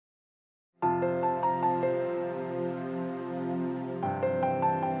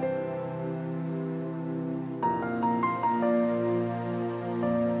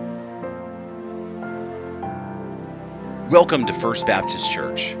Welcome to First Baptist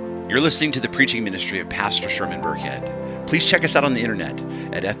Church. You're listening to the preaching ministry of Pastor Sherman Burkhead. Please check us out on the internet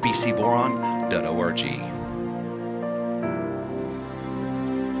at fbcboron.org.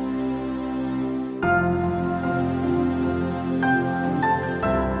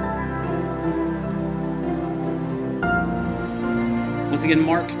 Once again,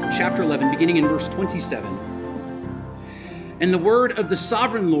 Mark chapter 11, beginning in verse 27. And the word of the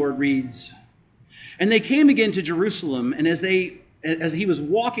sovereign Lord reads, "And they came again to Jerusalem, and as he was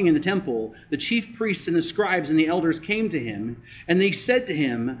walking in the temple, the chief priests and the scribes and the elders came to him, and they said to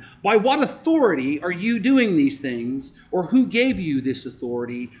him, 'By what authority are you doing these things, or who gave you this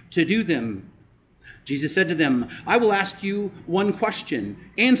authority to do them?' Jesus said to them, 'I will ask you one question.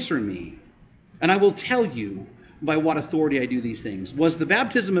 Answer me, and I will tell you by what authority I do these things. Was the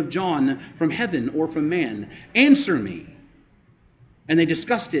baptism of John from heaven or from man? Answer me.' And they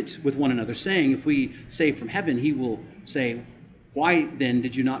discussed it with one another, saying, 'If we say from heaven, he will say, why then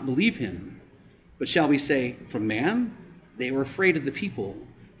did you not believe him? But shall we say from man?' They were afraid of the people,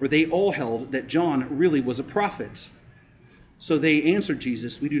 for they all held that John really was a prophet. So they answered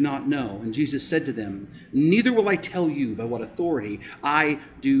Jesus, 'We do not know.' And Jesus said to them, 'Neither will I tell you by what authority I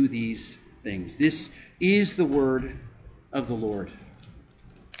do these things.'" This is the word of the Lord.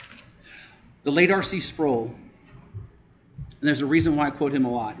 The late R.C. Sproul, and there's a reason why I quote him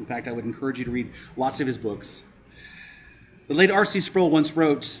a lot. In fact, I would encourage you to read lots of his books. The late R.C. Sproul once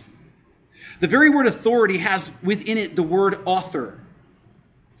wrote, "The very word authority has within it the word author.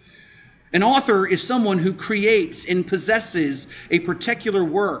 An author is someone who creates and possesses a particular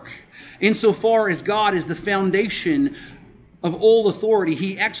work. Insofar as God is the foundation of all authority,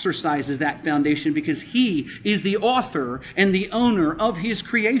 he exercises that foundation because he is the author and the owner of his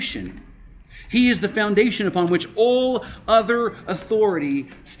creation. He is the foundation upon which all other authority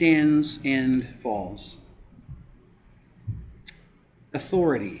stands and falls."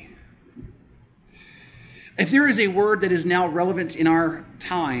 Authority. If there is a word that is now relevant in our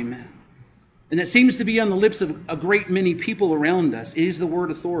time, and that seems to be on the lips of a great many people around us, it is the word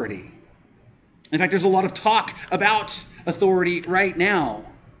authority. In fact, there's a lot of talk about authority right now.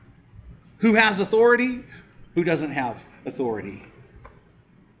 Who has authority? Who doesn't have authority?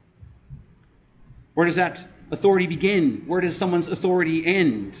 Where does that authority begin? Where does someone's authority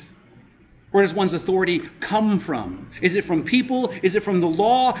end? Where does one's authority come from? Is it from people? Is it from the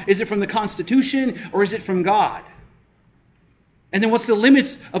law? Is it from the Constitution? Or is it from God? And then what's the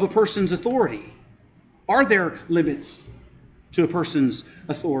limits of a person's authority? Are there limits to a person's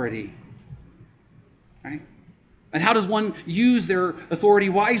authority? Right? And how does one use their authority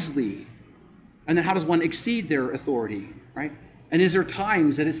wisely? And then how does one exceed their authority? Right? And is there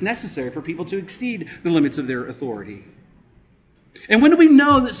times that it's necessary for people to exceed the limits of their authority? And when do we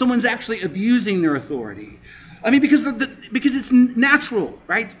know that someone's actually abusing their authority? I mean, because it's natural,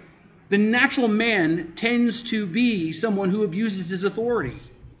 right? The natural man tends to be someone who abuses his authority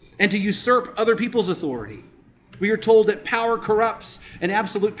and to usurp other people's authority. We are told that power corrupts, and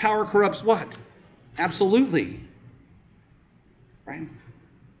absolute power corrupts what? Absolutely. Right?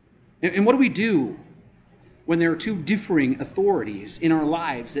 And what do we do when there are two differing authorities in our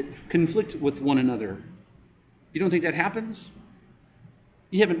lives that conflict with one another? You don't think that happens?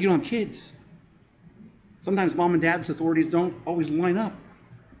 You don't have kids. Sometimes mom and dad's authorities don't always line up.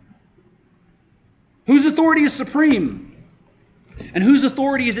 Whose authority is supreme? And whose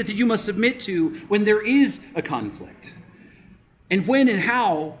authority is it that you must submit to when there is a conflict? And when and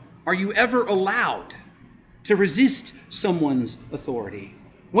how are you ever allowed to resist someone's authority?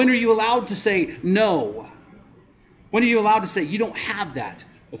 When are you allowed to say no? When are you allowed to say you don't have that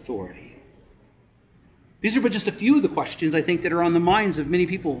authority? These are but just a few of the questions I think that are on the minds of many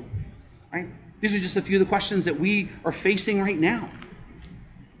people. Right? These are just a few of the questions that we are facing right now.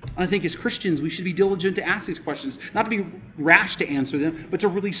 And I think as Christians, we should be diligent to ask these questions, not to be rash to answer them, but to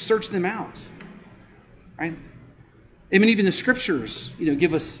really search them out. Right? I mean, even the scriptures,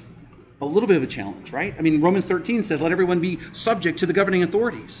 give us a little bit of a challenge, right? I mean, Romans 13 says, "Let everyone be subject to the governing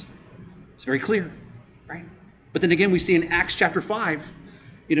authorities." It's very clear, right? But then again, we see in Acts chapter 5,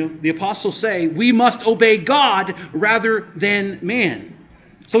 the apostles say, we must obey God rather than man.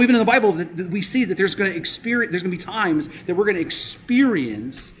 So even in the Bible, we see that there's going to be times that we're going to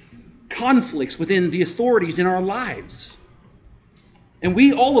experience conflicts within the authorities in our lives. And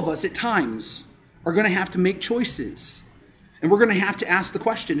all of us at times, are going to have to make choices. And we're going to have to ask the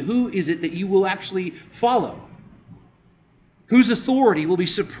question, who is it that you will actually follow? Whose authority will be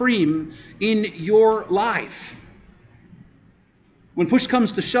supreme in your life? When push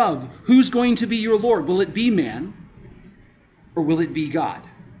comes to shove, who's going to be your Lord? Will it be man or will it be God?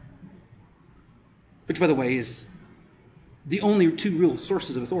 Which, by the way, is the only two real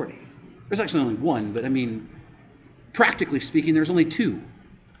sources of authority. There's actually only one, but I mean, practically speaking, there's only two.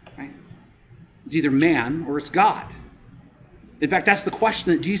 Right? It's either man or it's God. In fact, that's the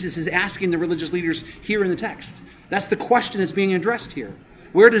question that Jesus is asking the religious leaders here in the text. That's the question that's being addressed here.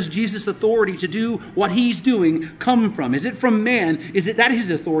 Where does Jesus' authority to do what he's doing come from? Is it from man? Is it that his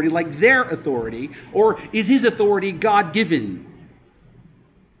authority, like their authority? Or is his authority God-given?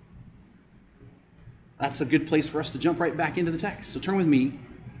 That's a good place for us to jump right back into the text. So turn with me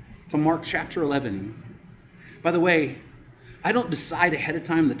to Mark chapter 11. By the way, I don't decide ahead of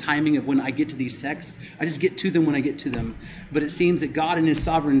time the timing of when I get to these texts. I just get to them when I get to them. But it seems that God in his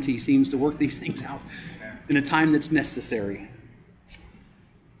sovereignty seems to work these things out in a time that's necessary.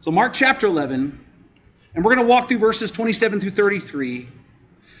 So Mark chapter 11, and we're going to walk through verses 27 through 33.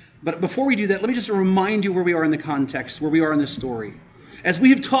 But before we do that, let me just remind you where we are in the context, where we are in the story. As we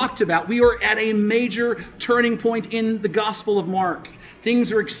have talked about, we are at a major turning point in the Gospel of Mark.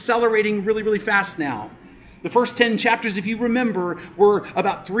 Things are accelerating really, really fast now. The first 10 chapters, if you remember, were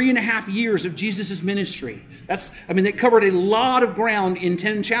about 3.5 years of Jesus' ministry. They covered a lot of ground in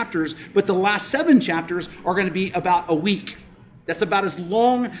 10 chapters, but the last 7 chapters are going to be about a week. That's about as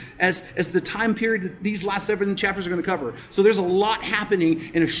long as the time period that these last 7 chapters are going to cover. So there's a lot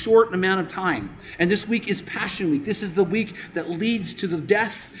happening in a short amount of time. And this week is Passion Week. This is the week that leads to the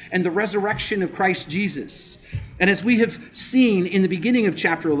death and the resurrection of Christ Jesus. And as we have seen in the beginning of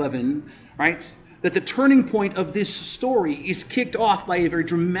chapter 11, right, that the turning point of this story is kicked off by a very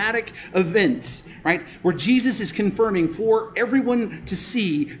dramatic event, right? Where Jesus is confirming for everyone to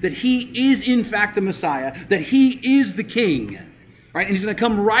see that he is in fact the Messiah, that he is the King, right? And he's going to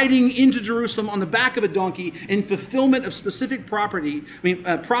come riding into Jerusalem on the back of a donkey in fulfillment of specific prophecy,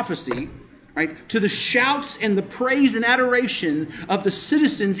 right? To the shouts and the praise and adoration of the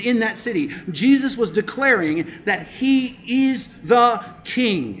citizens in that city. Jesus was declaring that he is the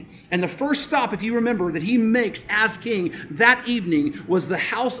King. And the first stop, if you remember, that he makes as king that evening was the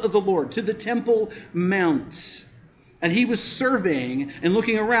house of the Lord, to the Temple Mount. And he was surveying and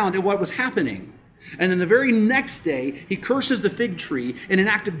looking around at what was happening. And then the very next day, he curses the fig tree in an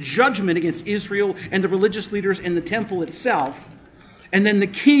act of judgment against Israel and the religious leaders and the temple itself. And then the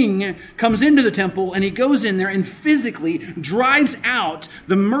king comes into the temple and he goes in there and physically drives out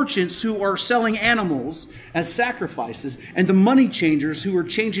the merchants who are selling animals as sacrifices and the money changers who are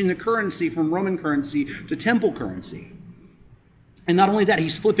changing the currency from Roman currency to temple currency. And not only that,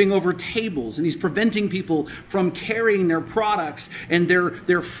 he's flipping over tables and he's preventing people from carrying their products and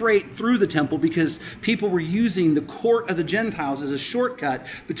their freight through the temple because people were using the court of the Gentiles as a shortcut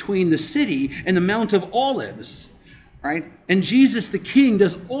between the city and the Mount of Olives. Right? And Jesus the King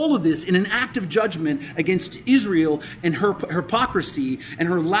does all of this in an act of judgment against Israel and her hypocrisy and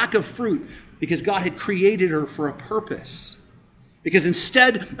her lack of fruit because God had created her for a purpose. Because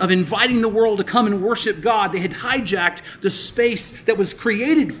instead of inviting the world to come and worship God, they had hijacked the space that was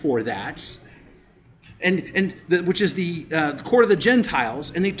created for that, which is the court of the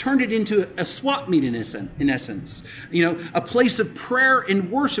Gentiles, and they turned it into a swap meet in essence. A place of prayer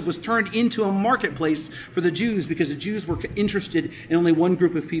and worship was turned into a marketplace for the Jews because the Jews were interested in only one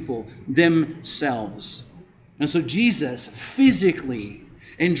group of people, themselves. And so Jesus physically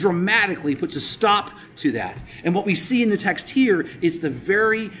and dramatically puts a stop to that. And what we see in the text here is the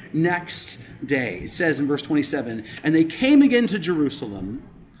very next day. It says in verse 27, "And they came again to Jerusalem,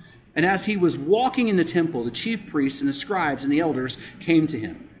 and as he was walking in the temple, the chief priests and the scribes and the elders came to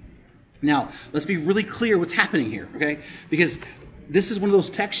him." Now, let's be really clear what's happening here, okay? Because this is one of those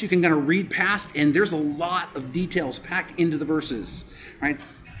texts you can kind of read past, and there's a lot of details packed into the verses, right?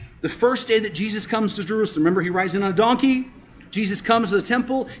 The first day that Jesus comes to Jerusalem, remember he rides in on a donkey? Jesus comes to the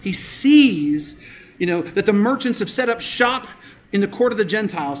temple. He sees, that the merchants have set up shop in the court of the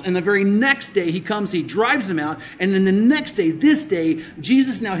Gentiles. And the very next day he comes, he drives them out. And then the next day, this day,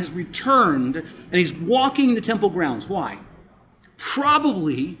 Jesus now has returned and he's walking the temple grounds. Why?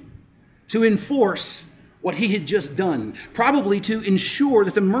 Probably to enforce what he had just done. Probably to ensure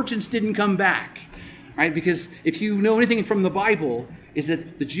that the merchants didn't come back. Right? Because if you know anything from the Bible, is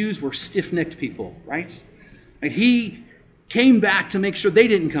that the Jews were stiff-necked people, right? And he came back to make sure they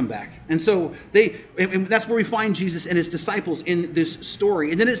didn't come back. And so and that's where we find Jesus and his disciples in this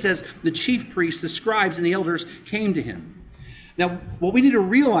story. And then it says the chief priests, the scribes, and the elders came to him. Now, what we need to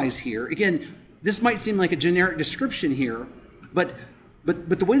realize here, again, this might seem like a generic description here, but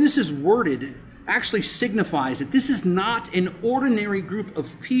the way this is worded actually signifies that this is not an ordinary group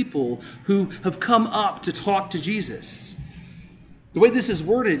of people who have come up to talk to Jesus. The way this is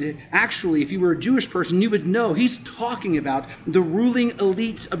worded, actually, if you were a Jewish person, you would know he's talking about the ruling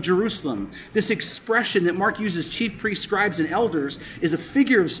elites of Jerusalem. This expression that Mark uses, chief priests, scribes, and elders, is a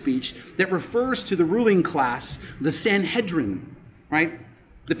figure of speech that refers to the ruling class, the Sanhedrin, right?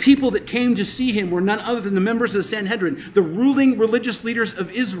 The people that came to see him were none other than the members of the Sanhedrin, the ruling religious leaders of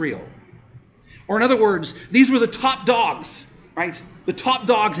Israel. Or in other words, these were the top dogs, right? The top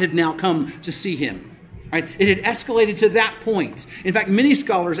dogs had now come to see him. Right? It had escalated to that point. In fact, many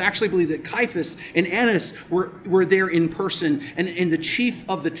scholars actually believe that Caiaphas and Annas were there in person, and the chief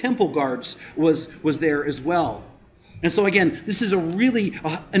of the temple guards was there as well. And so again, this is an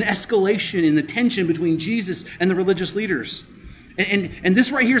escalation in the tension between Jesus and the religious leaders. And this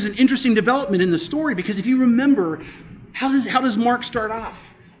right here is an interesting development in the story, because if you remember, how does Mark start off?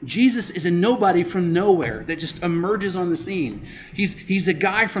 Jesus is a nobody from nowhere that just emerges on the scene. He's a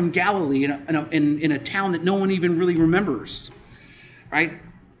guy from Galilee in a town that no one even really remembers, right?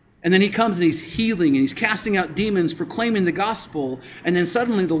 And then he comes and he's healing and he's casting out demons, proclaiming the gospel. And then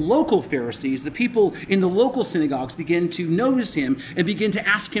suddenly the local Pharisees, the people in the local synagogues, begin to notice him and begin to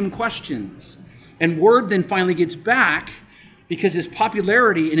ask him questions. And word then finally gets back, because his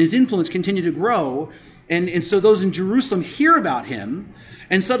popularity and his influence continue to grow. And so those in Jerusalem hear about him.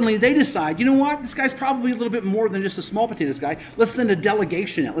 And suddenly they decide, you know what? This guy's probably a little bit more than just a small potatoes guy. Let's send a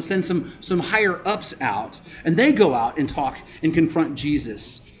delegation out. Let's send some higher ups out. And they go out and talk and confront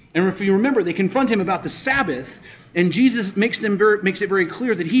Jesus. And if you remember, they confront him about the Sabbath. And Jesus makes it very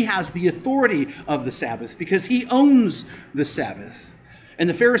clear that he has the authority of the Sabbath, because he owns the Sabbath. And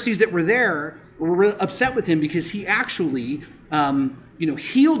the Pharisees that were there were upset with him because he actually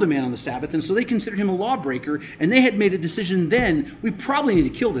healed a man on the Sabbath, and so they considered him a lawbreaker, and they had made a decision then, we probably need to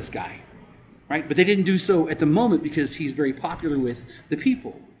kill this guy, right? But they didn't do so at the moment because he's very popular with the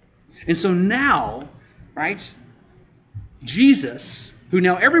people. And so now, right, Jesus, who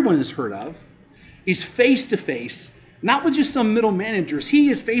now everyone has heard of, is face to face, not with just some middle managers. He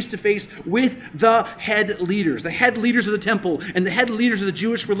is face to face with the head leaders of the temple and the head leaders of the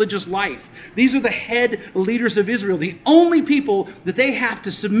Jewish religious life. These are the head leaders of Israel. The only people that they have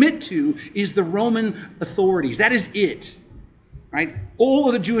to submit to is the Roman authorities. That is it, right? All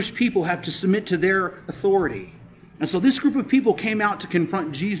of the Jewish people have to submit to their authority. And so this group of people came out to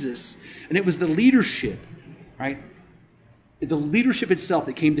confront Jesus, and it was the leadership, right? The leadership itself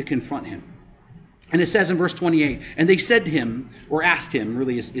that came to confront him. And it says in verse 28, and they said to him, or asked him,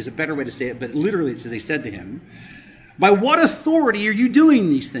 really is a better way to say it, but literally it says they said to him, by what authority are you doing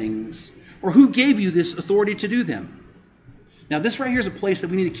these things? Or who gave you this authority to do them? Now this right here is a place that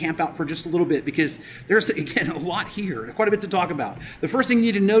we need to camp out for just a little bit, because there's, again, a lot here, quite a bit to talk about. The first thing you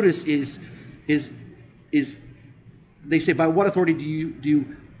need to notice is they say, by what authority do you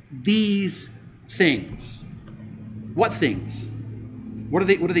do these things? What things? What are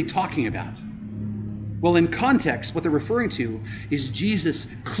they talking about? Well, in context, what they're referring to is Jesus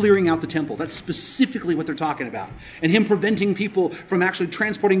clearing out the temple. That's specifically what they're talking about. And him preventing people from actually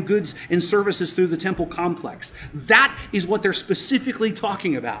transporting goods and services through the temple complex. That is what they're specifically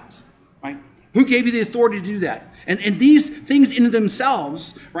talking about, right? Who gave you the authority to do that? And these things in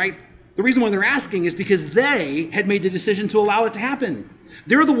themselves, right? The reason why they're asking is because they had made the decision to allow it to happen.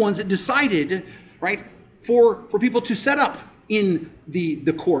 They're the ones that decided, right, for people to set up in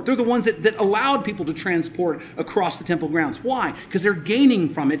the court. They're the ones that allowed people to transport across the temple grounds. Why? Because they're gaining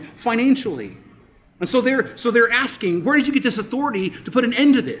from it financially. And so they're asking, where did you get this authority to put an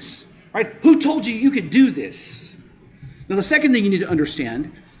end to this? Right? Who told you could do this? Now, the second thing you need to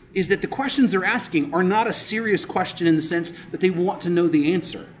understand is that the questions they're asking are not a serious question in the sense that they want to know the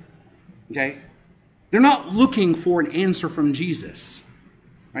answer. Okay? They're not looking for an answer from Jesus.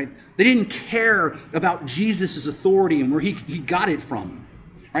 Right? They didn't care about Jesus' authority and where he got it from.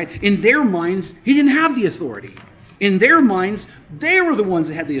 Right? In their minds, he didn't have the authority. In their minds, they were the ones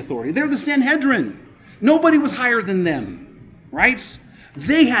that had the authority. They're the Sanhedrin. Nobody was higher than them. Right?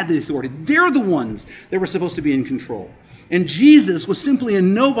 They had the authority. They're the ones that were supposed to be in control. And Jesus was simply a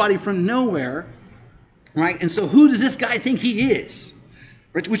nobody from nowhere. Right? And so who does this guy think he is?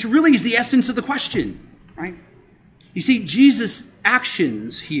 Which really is the essence of the question. Right? You see, Jesus'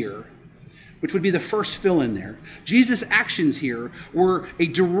 actions here, which would be the first fill in there, Jesus' actions here were a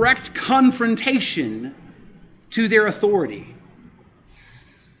direct confrontation to their authority.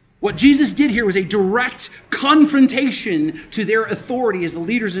 What Jesus did here was a direct confrontation to their authority as the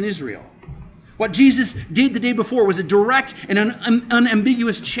leaders in Israel. What Jesus did the day before was a direct and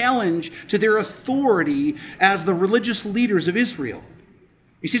unambiguous challenge to their authority as the religious leaders of Israel.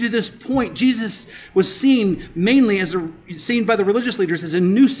 You see, to this point, Jesus was seen mainly seen by the religious leaders as a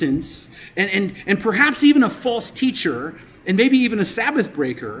nuisance and perhaps even a false teacher and maybe even a Sabbath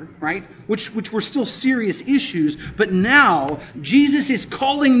breaker, right? Which were still serious issues, but now Jesus is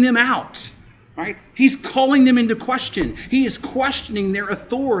calling them out, right? He's calling them into question. He is questioning their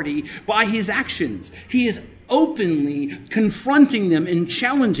authority by his actions. He is openly confronting them and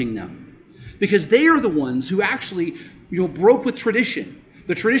challenging them because they are the ones who actually, broke with tradition.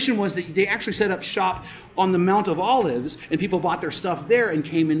 The tradition was that they actually set up shop on the Mount of Olives, and people bought their stuff there and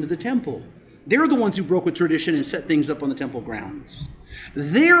came into the temple. They're the ones who broke with tradition and set things up on the temple grounds.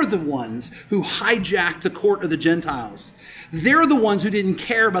 They're the ones who hijacked the court of the Gentiles. They're the ones who didn't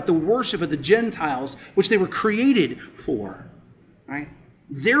care about the worship of the Gentiles, which they were created for. Right?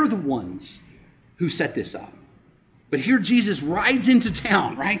 They're the ones who set this up. But here Jesus rides into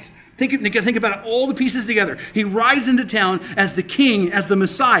town, right? Think about all the pieces together. He rides into town as the king, as the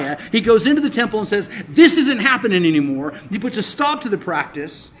Messiah. He goes into the temple and says, this isn't happening anymore. He puts a stop to the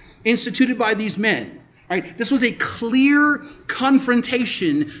practice instituted by these men. Right? This was a clear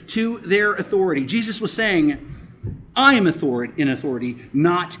confrontation to their authority. Jesus was saying, I am in authority,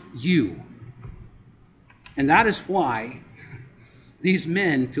 not you. And that is why these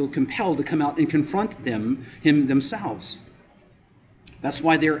men feel compelled to come out and confront him themselves. That's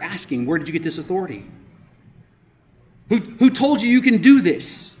why they're asking, where did you get this authority? Who told you can do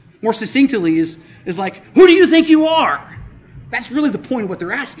this? More succinctly is like, who do you think you are? That's really the point of what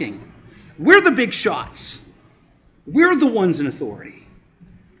they're asking. We're the big shots. We're the ones in authority.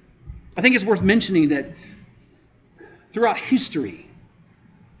 I think it's worth mentioning that throughout history,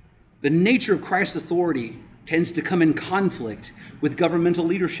 the nature of Christ's authority tends to come in conflict with governmental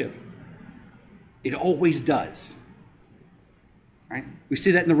leadership. It always does. Right? We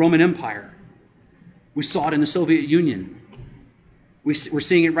see that in the Roman Empire. We saw it in the Soviet Union. We're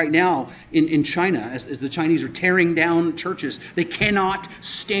seeing it right now in China as the Chinese are tearing down churches. They cannot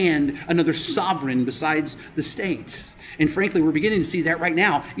stand another sovereign besides the state. And frankly, we're beginning to see that right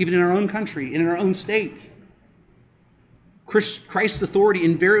now, even in our own country, in our own state. Christ's authority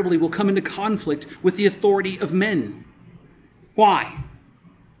invariably will come into conflict with the authority of men. Why?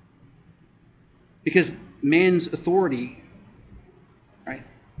 Because man's authority, right,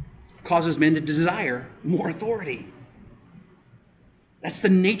 causes men to desire more authority. That's the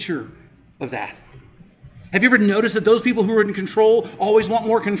nature of that. Have you ever noticed that those people who are in control always want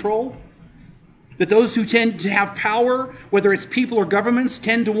more control? That those who tend to have power, whether it's people or governments,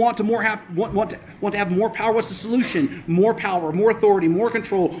 tend to want to have more power. What's the solution? More power, more authority, more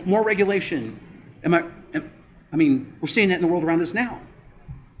control, more regulation. We're seeing that in the world around us now.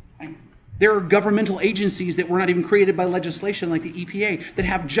 Right? There are governmental agencies that were not even created by legislation, like the EPA, that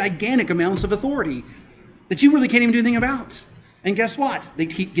have gigantic amounts of authority that you really can't even do anything about. And guess what? They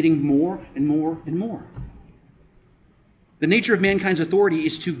keep getting more and more and more. The nature of mankind's authority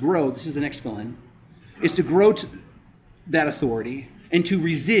is to grow. This is the next fill-in. Is to grow to that authority and to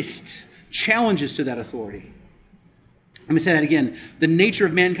resist challenges to that authority. Let me say that again. The nature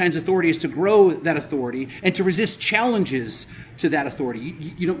of mankind's authority is to grow that authority and to resist challenges to that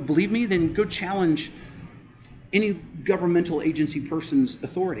authority. You don't believe me? Then go challenge any governmental agency person's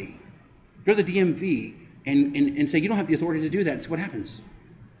authority. Go to the DMV and say, you don't have the authority to do that. So what happens?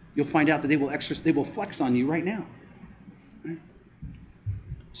 You'll find out that they will flex on you right now. Right?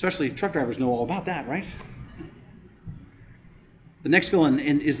 Especially truck drivers know all about that, right? The next fill-in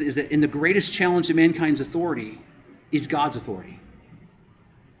is that in the greatest challenge to mankind's authority is God's authority.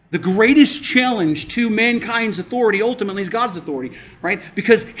 The greatest challenge to mankind's authority ultimately is God's authority, right?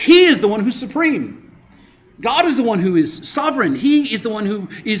 Because he is the one who's supreme. God is the one who is sovereign. He is the one who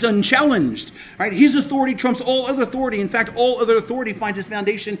is unchallenged, right? His authority trumps all other authority. In fact, all other authority finds its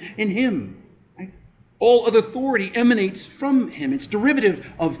foundation in him. Right? All other authority emanates from him. It's derivative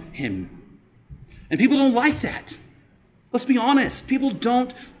of him. And people don't like that. Let's be honest. People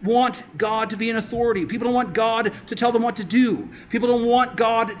don't want God to be an authority. People don't want God to tell them what to do. People don't want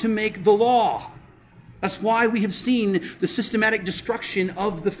God to make the law. That's why we have seen the systematic destruction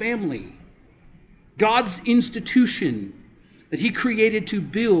of the family. God's institution that he created to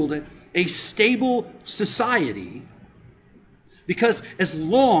build a stable society, because as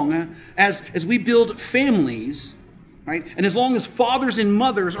long as we build families, right, and as long as fathers and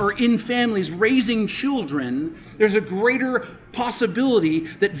mothers are in families raising children, there's a greater possibility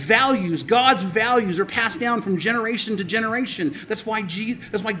that God's values are passed down from generation to generation. That's why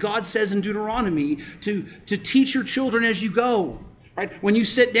God says in Deuteronomy to teach your children as you go. Right? When you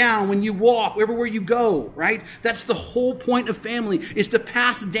sit down, when you walk, everywhere you go, right? That's the whole point of family, is to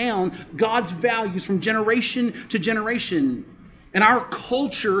pass down God's values from generation to generation. And our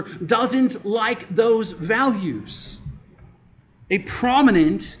culture doesn't like those values. a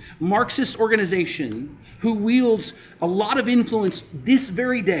prominent Marxist organization who wields a lot of influence this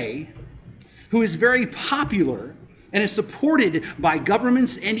very day, who is very popular and is supported by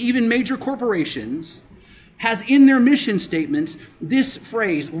governments and even major corporations, has in their mission statement this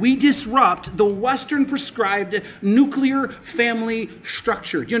phrase: we disrupt the Western prescribed nuclear family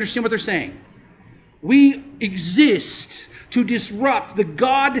structure. Do you understand what they're saying? We exist to disrupt the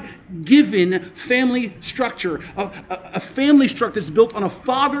God-given family structure, a family structure that's built on a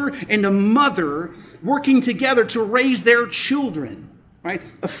father and a mother working together to raise their children, right?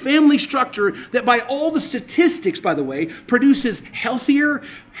 A family structure that, by all the statistics, by the way, produces healthier,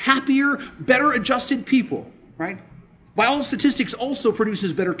 happier, better adjusted people, right? By all statistics, also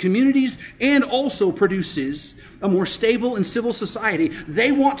produces better communities and also produces a more stable and civil society.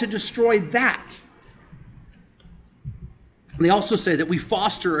 They want to destroy that. They also say that we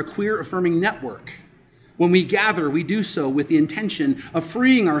foster a queer-affirming network. When we gather, we do so with the intention of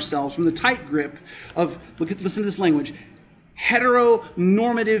freeing ourselves from the tight grip of, listen to this language,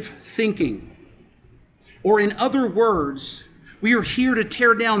 heteronormative thinking. Or in other words, we are here to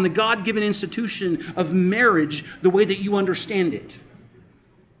tear down the God-given institution of marriage the way that you understand it.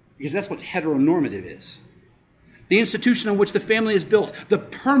 Because that's what heteronormative is. The institution on which the family is built, the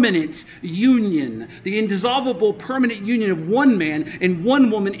permanent union, the indissoluble permanent union of one man and one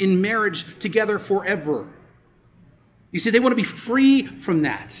woman in marriage together forever. You see, they want to be free from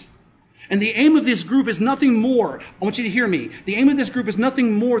that. And the aim of this group is nothing more, I want you to hear me, the aim of this group is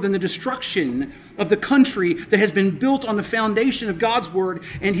nothing more than the destruction of the country that has been built on the foundation of God's word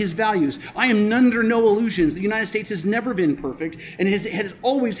and his values. I am under no illusions. The United States has never been perfect and has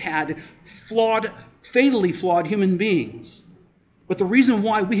always had fatally flawed human beings. But the reason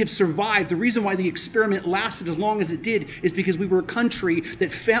why we have survived, the reason why the experiment lasted as long as it did, is because we were a country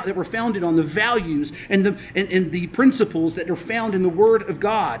that were founded on the values and the principles that are found in the Word of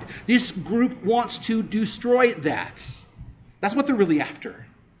God. This group wants to destroy that. That's what they're really after.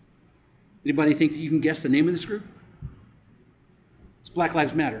 Anybody think that you can guess the name of this group? It's Black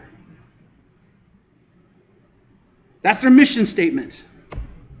Lives Matter. That's their mission statement.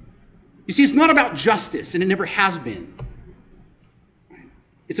 You see, it's not about justice, and it never has been.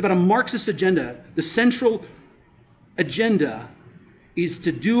 It's about a Marxist agenda. The central agenda is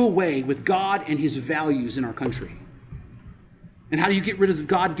to do away with God and his values in our country. And how do you get rid of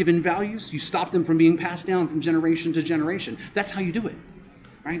God-given values? You stop them from being passed down from generation to generation. That's how you do it,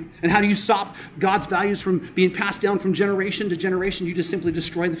 right? And how do you stop God's values from being passed down from generation to generation? You just simply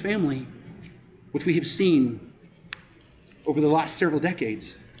destroy the family, which we have seen over the last several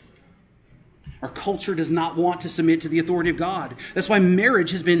decades. Our culture does not want to submit to the authority of God. That's why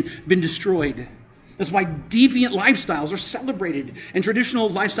marriage has been destroyed. That's why deviant lifestyles are celebrated and traditional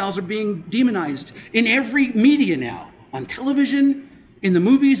lifestyles are being demonized in every media now. On television, in the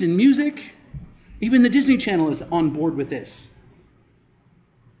movies, in music. Even the Disney Channel is on board with this.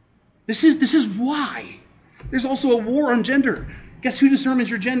 This is why. There's also a war on gender. Guess who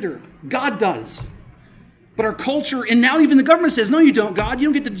determines your gender? God does. But our culture, and now even the government says, no, you don't, God. You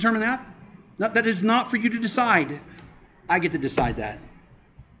don't get to determine that. That is not for you to decide. I get to decide that.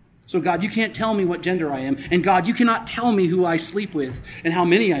 So God, you can't tell me what gender I am. And God, you cannot tell me who I sleep with and how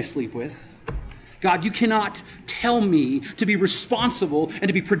many I sleep with. God, you cannot tell me to be responsible and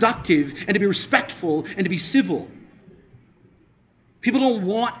to be productive and to be respectful and to be civil. People don't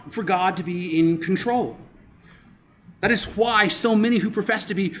want for God to be in control. That is why so many who profess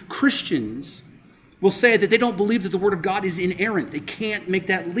to be Christians will say that they don't believe that the Word of God is inerrant. They can't make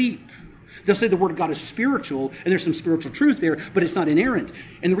that leap. They'll say the Word of God is spiritual, and there's some spiritual truth there, but it's not inerrant.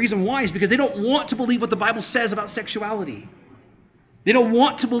 And the reason why is because they don't want to believe what the Bible says about sexuality. They don't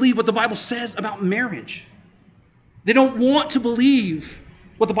want to believe what the Bible says about marriage. They don't want to believe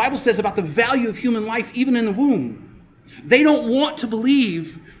what the Bible says about the value of human life, even in the womb. They don't want to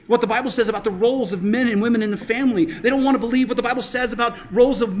believe what the Bible says about the roles of men and women in the family. They don't want to believe what the Bible says about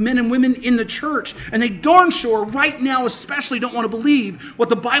roles of men and women in the church. And they darn sure right now especially don't want to believe what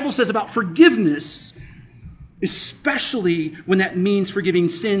the Bible says about forgiveness, especially when that means forgiving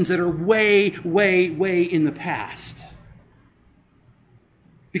sins that are way, way, way in the past.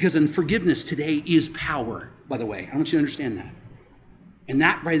 Because forgiveness today is power, by the way. I want you to understand that. And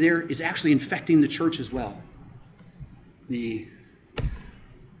that right there is actually infecting the church as well. The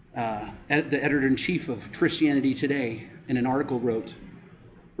editor-in-chief of Christianity Today in an article wrote,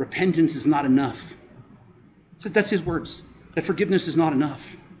 repentance is not enough. So that's his words, that forgiveness is not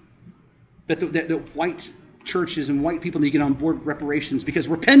enough. That white churches and white people need to get on board with reparations because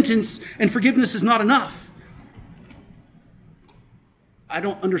repentance and forgiveness is not enough. I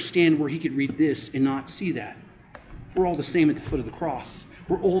don't understand where he could read this and not see that. We're all the same at the foot of the cross.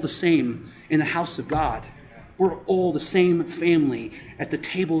 We're all the same in the house of God. We're all the same family at the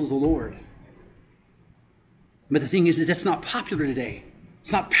table of the Lord. But the thing is that's not popular today.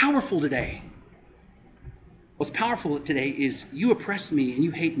 It's not powerful today. What's powerful today is you oppress me and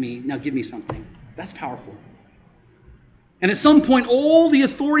you hate me, now give me something. That's powerful. And at some point, all the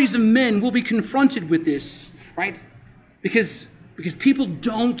authorities of men will be confronted with this, right? Because people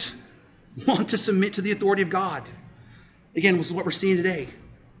don't want to submit to the authority of God. Again, this is what we're seeing today.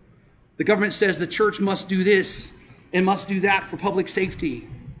 The government says the church must do this and must do that for public safety.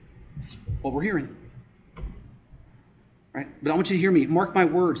 That's what we're hearing. Right? But I want you to hear me. Mark my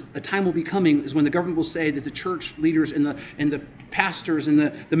words. A time will be coming is when the government will say that the church leaders and the pastors and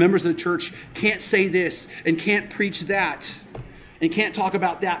the members of the church can't say this and can't preach that and can't talk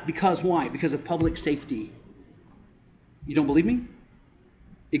about that because why? Because of public safety. You don't believe me?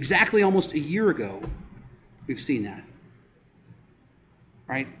 Exactly almost a year ago, we've seen that.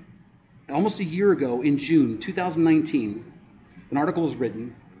 Right? Almost a year ago in June 2019, an article was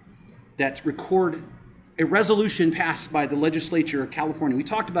written that recorded a resolution passed by the legislature of California. We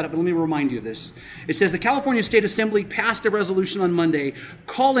talked about it, but let me remind you of this. It says the California State Assembly passed a resolution on Monday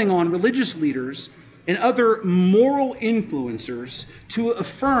calling on religious leaders and other moral influencers to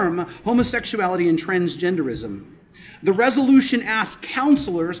affirm homosexuality and transgenderism. The resolution asks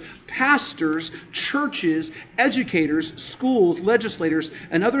counselors, pastors, churches, educators, schools, legislators,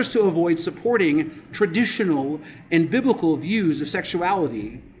 and others to avoid supporting traditional and biblical views of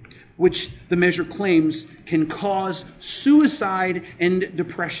sexuality, which the measure claims can cause suicide and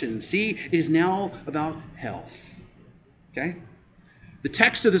depression. See, it is now about health. Okay? The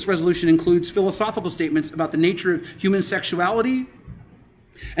text of this resolution includes philosophical statements about the nature of human sexuality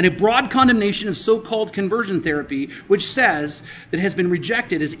and a broad condemnation of so-called conversion therapy, which says that it has been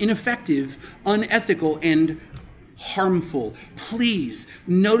rejected as ineffective, unethical, and harmful. Please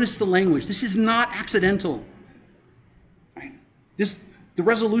notice the language. This is not accidental. Right? The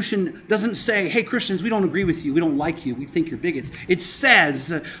resolution doesn't say, hey, Christians, we don't agree with you. We don't like you. We think you're bigots. It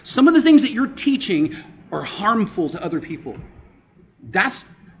says some of the things that you're teaching are harmful to other people. That's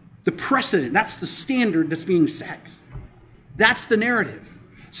the precedent. That's the standard that's being set. That's the narrative.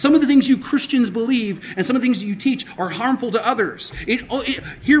 Some of the things you Christians believe and some of the things that you teach are harmful to others.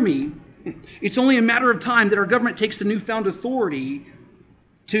 Hear me. It's only a matter of time that our government takes the newfound authority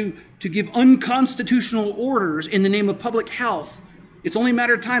to give unconstitutional orders in the name of public health. It's only a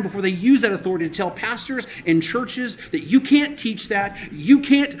matter of time before they use that authority to tell pastors and churches that you can't teach that, you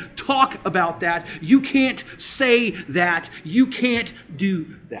can't talk about that, you can't say that, you can't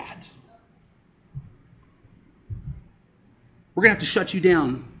do that. We're going to have to shut you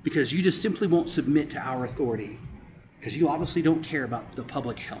down because you just simply won't submit to our authority because you obviously don't care about the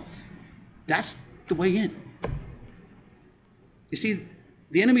public health. That's the way in. You see,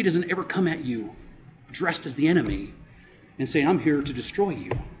 the enemy doesn't ever come at you dressed as the enemy and say, I'm here to destroy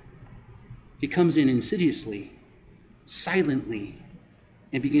you. He comes in insidiously, silently,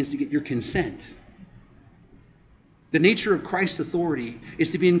 and begins to get your consent. The nature of Christ's authority is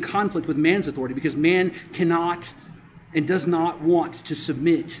to be in conflict with man's authority because man cannot and does not want to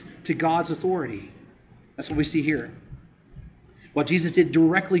submit to God's authority. That's what we see here. What Jesus did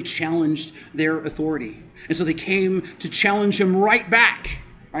directly challenged their authority. And so they came to challenge him right back.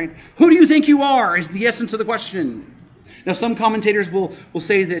 Right? Who do you think you are? Is the essence of the question. Now, some commentators will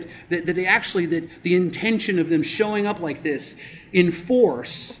say that the intention of them showing up like this in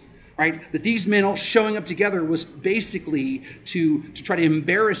force, right? That these men all showing up together was basically to try to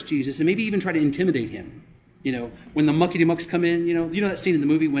embarrass Jesus and maybe even try to intimidate him. You know, when the muckety-mucks come in, you know that scene in the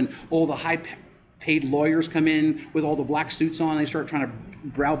movie when all the high-paid lawyers come in with all the black suits on and they start trying to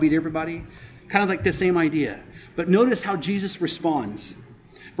browbeat everybody? Kind of like the same idea. But notice how Jesus responds.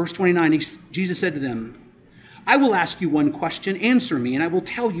 Verse 29, Jesus said to them, I will ask you one question, answer me, and I will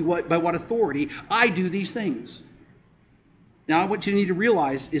tell you by what authority I do these things. Now, what you need to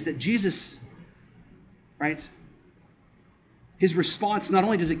realize is that Jesus, right, his response, not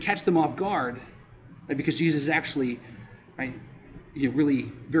only does it catch them off guard, right, because Jesus is actually, right,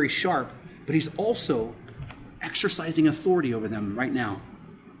 really very sharp, but he's also exercising authority over them right now.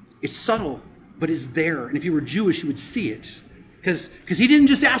 It's subtle, but it's there. And if you were Jewish, you would see it. Because he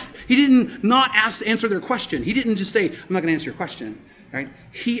didn't not answer their question. He didn't just say, I'm not going to answer your question. Right?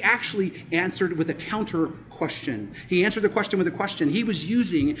 He actually answered with a counter question. He answered the question with a question. He was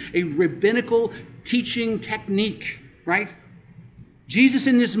using a rabbinical teaching technique. Right? Jesus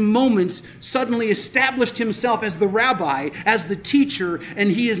in this moment suddenly established himself as the rabbi, as the teacher, and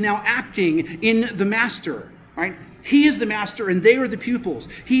he is now acting in the master. Right? He is the master and they are the pupils.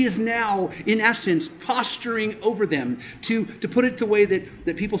 He is now, in essence, posturing over them. To put it the way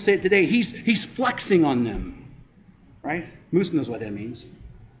that people say it today, he's flexing on them. Right? Moose knows what that means.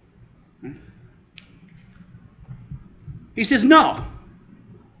 Right? He says, no,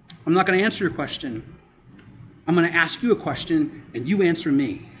 I'm not going to answer your question. I'm going to ask you a question and you answer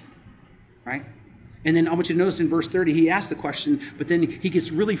me. Right? And then I want you to notice in verse 30, he asks the question, but then he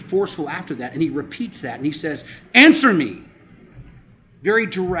gets really forceful after that, and he repeats that, and he says, answer me. Very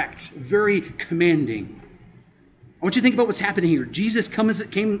direct, very commanding. I want you to think about what's happening here. Jesus come as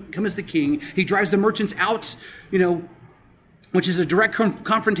the king. He drives the merchants out, which is a direct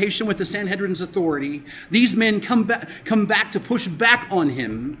confrontation with the Sanhedrin's authority. These men come back to push back on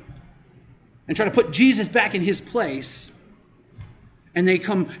him and try to put Jesus back in his place. And he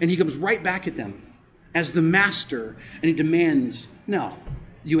comes right back at them as the master, and he demands, no,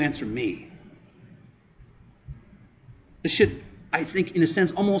 you answer me. This should, I think, in a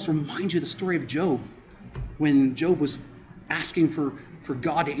sense, almost remind you of the story of Job, when Job was asking for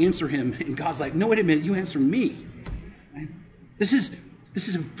God to answer him, and God's like, no, wait a minute, you answer me. Right? This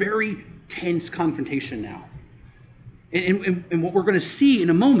is a very tense confrontation now. And what we're going to see in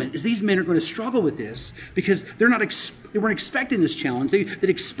a moment is these men are going to struggle with this because they weren't expecting this challenge. They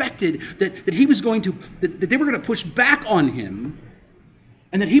expected that he was going to, that they were going to push back on him,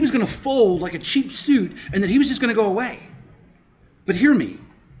 and that he was going to fold like a cheap suit, and that he was just going to go away. But hear me.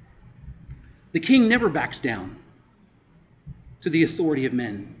 The king never backs down to the authority of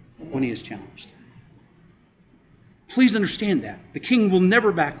men when he is challenged. Please understand that. The king will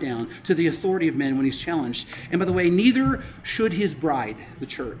never back down to the authority of men when he's challenged. And by the way, neither should his bride, the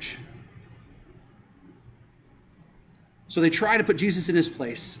church. So they try to put Jesus in his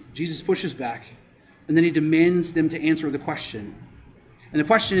place. Jesus pushes back, and then he demands them to answer the question. And the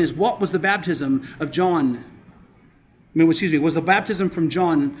question is, what was the baptism of John? Was the baptism from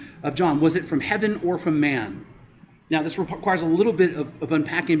John, was it from heaven or from man? Now, this requires a little bit of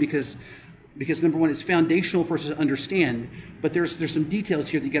unpacking because number one, it's foundational for us to understand, but there's some details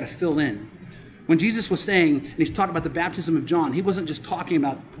here that you got to fill in. When Jesus was saying, and he's talking about the baptism of John, he wasn't just talking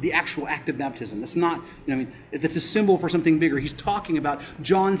about the actual act of baptism. That's not, that's a symbol for something bigger. He's talking about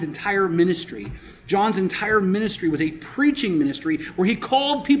John's entire ministry. John's entire ministry was a preaching ministry where he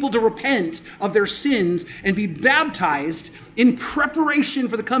called people to repent of their sins and be baptized in preparation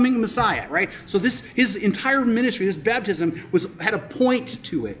for the coming Messiah, right? So his entire ministry, this baptism, had a point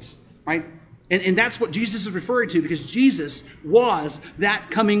to it, right? And that's what Jesus is referring to, because Jesus was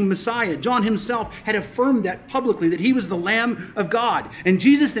that coming Messiah. John himself had affirmed that publicly, that he was the Lamb of God. And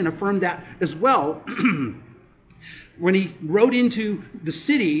Jesus then affirmed that as well when he rode into the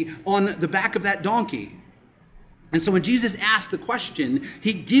city on the back of that donkey. And so when Jesus asked the question,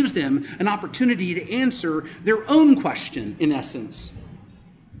 he gives them an opportunity to answer their own question, in essence.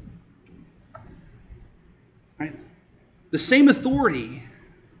 Right? The same authority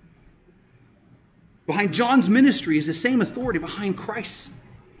behind John's ministry is the same authority behind Christ's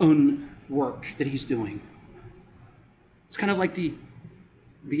own work that he's doing. It's kind of like the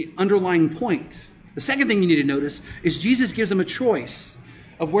underlying point. The second thing you need to notice is Jesus gives them a choice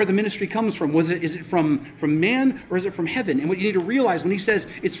of where the ministry comes from. Is it from man or is it from heaven? And what you need to realize when he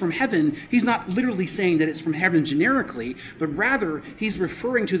says it's from heaven, he's not literally saying that it's from heaven generically, but rather he's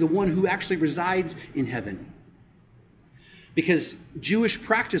referring to the one who actually resides in heaven. Because Jewish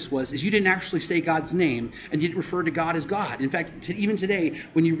practice is you didn't actually say God's name and you didn't refer to God as God. In fact, even today,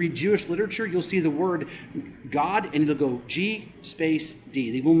 when you read Jewish literature, you'll see the word God and it'll go G space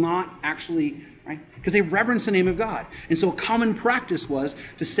D. They will not actually, right? Because they reverence the name of God. And so a common practice was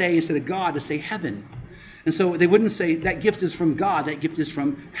to say, instead of God, to say heaven. And so they wouldn't say that gift is from God, that gift is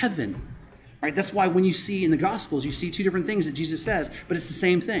from heaven. Right? That's why when you see in the Gospels, you see two different things that Jesus says, but it's the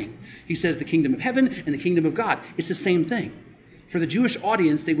same thing. He says the kingdom of heaven and the kingdom of God. It's the same thing. For the Jewish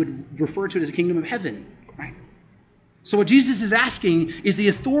audience, they would refer to it as the kingdom of heaven. Right? So what Jesus is asking is the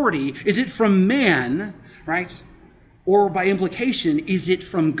authority, is it from man, right? Or by implication, is it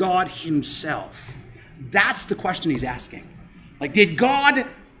from God himself? That's the question he's asking. Like, did God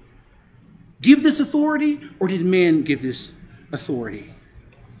give this authority or did man give this authority?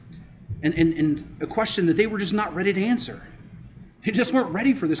 And a question that they were just not ready to answer. They just weren't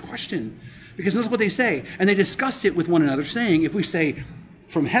ready for this question. Because notice what they say. And they discussed it with one another, saying, if we say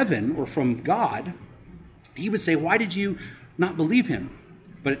from heaven or from God, he would say, why did you not believe him?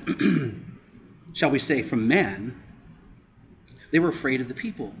 But shall we say from man? They were afraid of the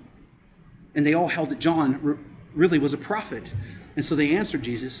people. And they all held that John really was a prophet. And so they answered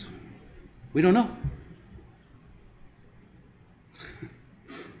Jesus, we don't know.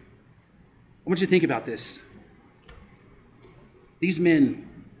 I want you to think about this. These men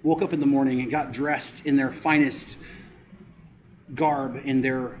woke up in the morning and got dressed in their finest garb, in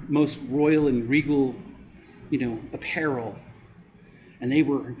their most royal and regal, apparel. And they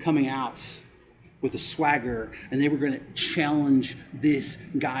were coming out with a swagger, and they were going to challenge this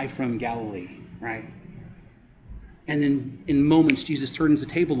guy from Galilee, right? And then in moments, Jesus turns the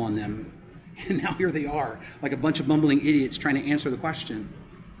table on them. And now here they are, like a bunch of bumbling idiots trying to answer the question.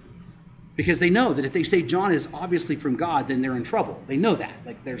 Because they know that if they say John is obviously from God, then they're in trouble. They know that.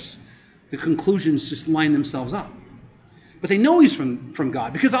 Like the conclusions just line themselves up. But they know he's from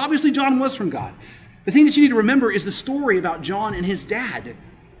God, because obviously John was from God. The thing that you need to remember is the story about John and his dad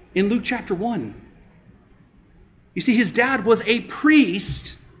in Luke chapter 1. You see, his dad was a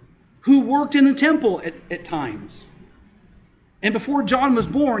priest who worked in the temple at times. And before John was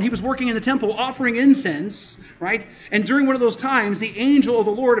born, he was working in the temple offering incense, right? And during one of those times, the angel of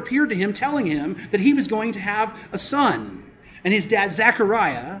the Lord appeared to him, telling him that he was going to have a son. And his dad,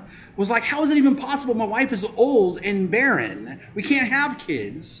 Zechariah, was like, how is it even possible? My wife is old and barren. We can't have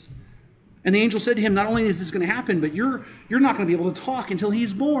kids. And the angel said to him, not only is this going to happen, but you're not going to be able to talk until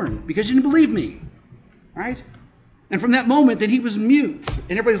he's born, because you didn't believe me, right? And from that moment, then he was mute.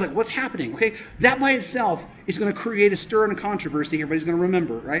 And everybody's like, what's happening? Okay, that by itself is going to create a stir and a controversy everybody's going to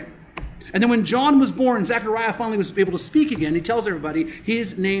remember, right? And then when John was born, Zechariah finally was able to speak again. He tells everybody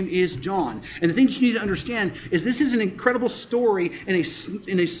his name is John. And the thing that you need to understand is this is an incredible story in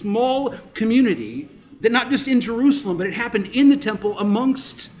a small community, that not just in Jerusalem, but it happened in the temple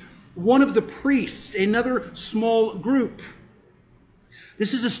amongst one of the priests, another small group.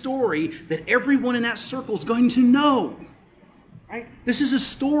 This is a story that everyone in that circle is going to know, right? This is a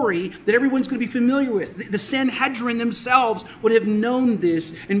story that everyone's going to be familiar with. The Sanhedrin themselves would have known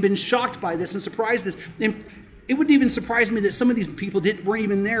this and been shocked by this and surprised this. And it wouldn't even surprise me that some of these people weren't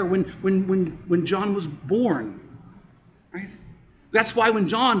even there when John was born, right? That's why when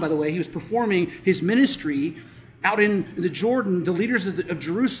John, by the way, he was performing his ministry out in the Jordan, the leaders of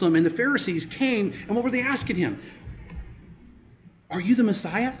Jerusalem and the Pharisees came, and what were they asking him? Are you the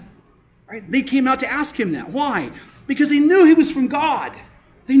Messiah? Right? They came out to ask him that. Why? Because they knew he was from God.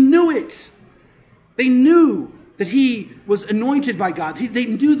 They knew it. They knew that he was anointed by God. They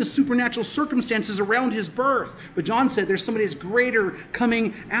knew the supernatural circumstances around his birth. But John said, there's somebody that's greater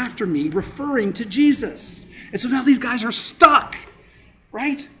coming after me, referring to Jesus. And so now these guys are stuck,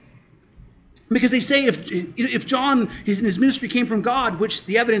 right? Because they say if John, his ministry came from God, which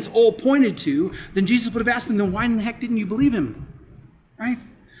the evidence all pointed to, then Jesus would have asked them, then why in the heck didn't you believe him? Right?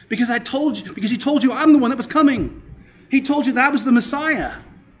 Because he told you I'm the one that was coming. He told you that I was the Messiah.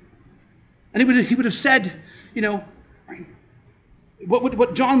 And he would have said, right?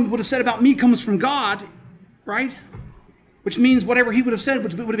 What John would have said about me comes from God, right? Which means whatever he would have said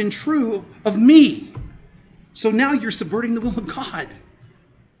would have been true of me. So now you're subverting the will of God.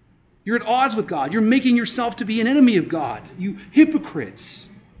 You're at odds with God. You're making yourself to be an enemy of God. You hypocrites.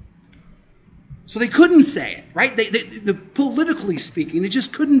 So they couldn't say it, right? They politically speaking, they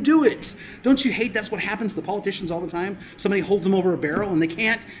just couldn't do it. Don't you hate that's what happens to the politicians all the time? Somebody holds them over a barrel and they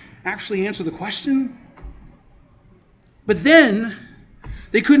can't actually answer the question. But then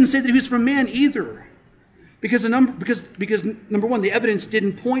they couldn't say that he was from man either. Because number one, the evidence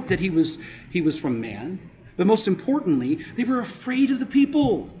didn't point that he was from man. But most importantly, they were afraid of the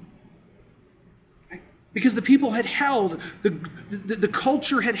people. Because the people had held, the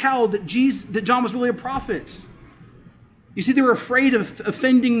culture had held that John was really a prophet. You see, they were afraid of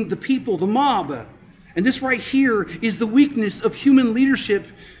offending the people, the mob. And this right here is the weakness of human leadership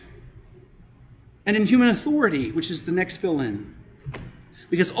and in human authority, which is the next fill-in.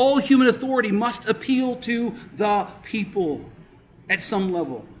 Because all human authority must appeal to the people at some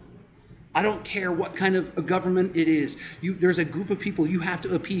level. I don't care what kind of a government it is. There's a group of people you have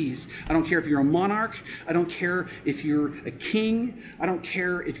to appease. I don't care if you're a monarch. I don't care if you're a king. I don't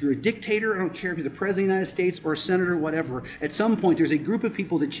care if you're a dictator. I don't care if you're the president of the United States or a senator, whatever. At some point, there's a group of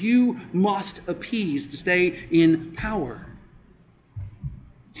people that you must appease to stay in power.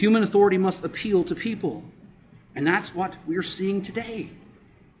 Human authority must appeal to people. And that's what we're seeing today.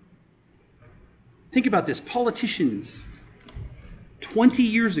 Think about this. Politicians 20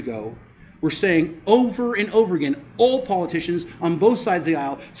 years ago were saying over and over again, all politicians on both sides of the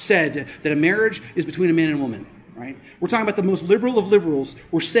aisle said that a marriage is between a man and a woman, right? We're talking about the most liberal of liberals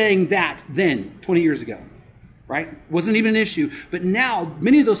were saying that then, 20 years ago, right? Wasn't even an issue. But now,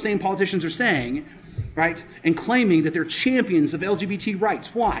 many of those same politicians are saying, right, and claiming that they're champions of LGBT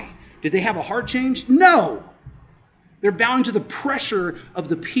rights. Why? Did they have a heart change? No! They're bowing to the pressure of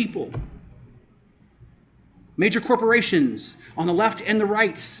the people. Major corporations on the left and the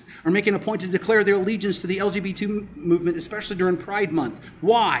right are making a point to declare their allegiance to the LGBT movement, especially during Pride Month.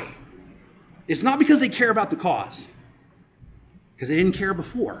 Why? It's not because they care about the cause, because they didn't care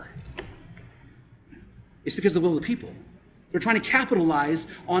before. It's because of the will of the people. They're trying to capitalize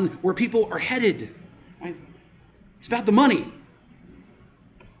on where people are headed. Right? It's about the money.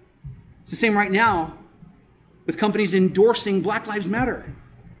 It's the same right now with companies endorsing Black Lives Matter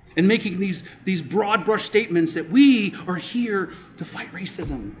and making these broad brush statements that we are here to fight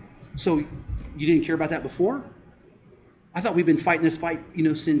racism. So you didn't care about that before? I thought we've been fighting this fight,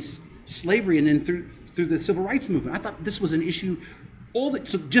 since slavery and then through the civil rights movement. I thought this was an issue.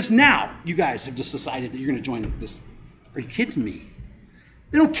 So just now, you guys have just decided that you're going to join this. Are you kidding me?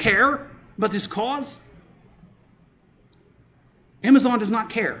 They don't care about this cause. Amazon does not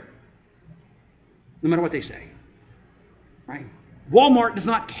care, no matter what they say. Right? Walmart does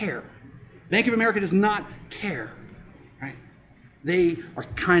not care. Bank of America does not care. Right? They are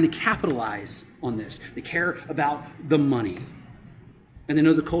trying to capitalize on this. They care about the money. And they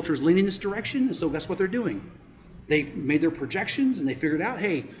know the culture is leaning this direction, and so that's what they're doing. They made their projections, and they figured out,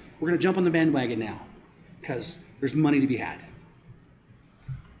 hey, we're going to jump on the bandwagon now because there's money to be had.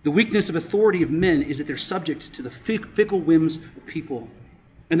 The weakness of authority of men is that they're subject to the fickle whims of people.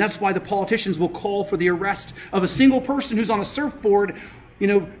 And that's why the politicians will call for the arrest of a single person who's on a surfboard,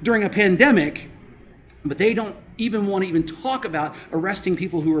 during a pandemic, but they don't even want to talk about arresting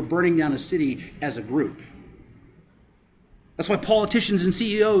people who are burning down a city as a group. That's why politicians and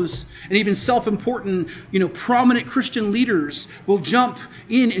CEOs and even self-important, prominent Christian leaders will jump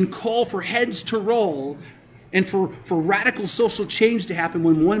in and call for heads to roll and for radical social change to happen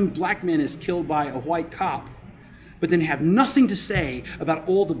when one black man is killed by a white cop, but then have nothing to say about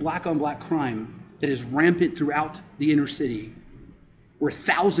all the black-on-black crime that is rampant throughout the inner city, where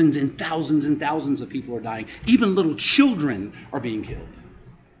thousands and thousands and thousands of people are dying. Even little children are being killed.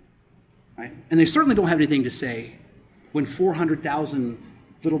 Right? And they certainly don't have anything to say when 400,000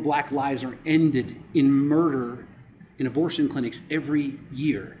 little black lives are ended in murder in abortion clinics every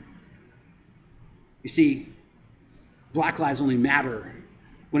year. You see, black lives only matter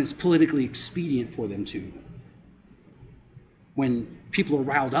when it's politically expedient for them to. When people are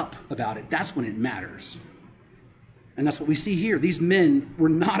riled up about it, that's when it matters. And that's what we see here. These men were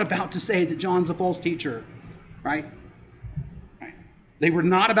not about to say that John's a false teacher, right? They were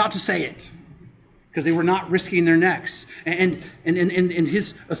not about to say it, because they were not risking their necks. And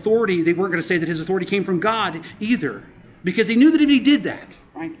his authority, they weren't going to say that his authority came from God either, because they knew that if he did that,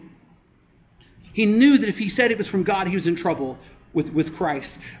 right, he knew that if he said it was from God, he was in trouble with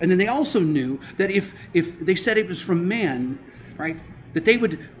Christ. And then they also knew that if they said it was from man, right, that they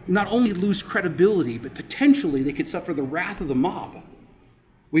would not only lose credibility, but potentially they could suffer the wrath of the mob.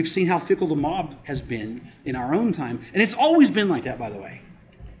 We've seen how fickle the mob has been in our own time, and it's always been like that, by the way.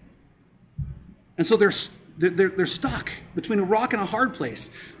 And so they're stuck between a rock and a hard place.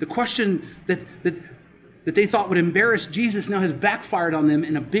 The question that they thought would embarrass Jesus now has backfired on them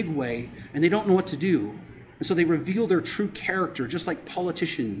in a big way, and they don't know what to do. And so they reveal their true character, just like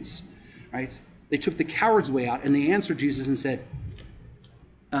politicians, right? They took the coward's way out, and they answered Jesus and said,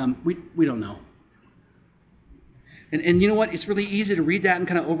 we don't know. And you know what? It's really easy to read that and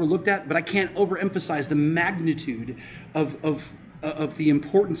kind of overlook that, but I can't overemphasize the magnitude of the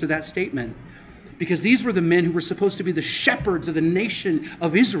importance of that statement. Because these were the men who were supposed to be the shepherds of the nation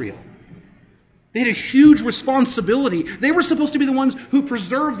of Israel. They had a huge responsibility. They were supposed to be the ones who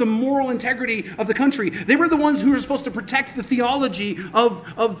preserved the moral integrity of the country. They were the ones who were supposed to protect the theology of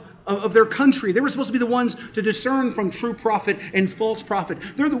their country. They were supposed to be the ones to discern from true prophet and false prophet.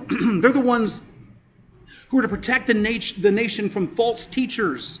 They're the ones who are to protect the nation from false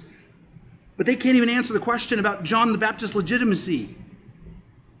teachers. But they can't even answer the question about John the Baptist's legitimacy.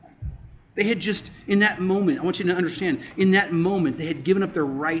 They had just, in that moment, I want you to understand, in that moment, they had given up their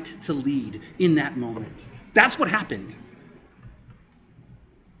right to lead in that moment. That's what happened.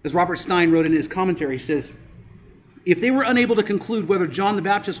 As Robert Stein wrote in his commentary, he says, if they were unable to conclude whether John the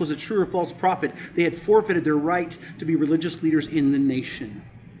Baptist was a true or false prophet, they had forfeited their right to be religious leaders in the nation.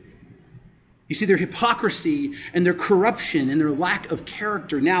 You see, their hypocrisy and their corruption and their lack of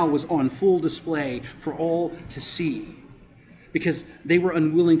character now was on full display for all to see, because they were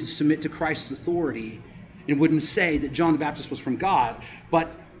unwilling to submit to Christ's authority and wouldn't say that John the Baptist was from God,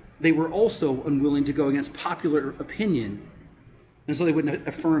 but they were also unwilling to go against popular opinion, and so they wouldn't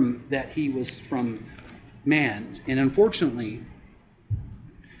affirm that he was from man. And unfortunately,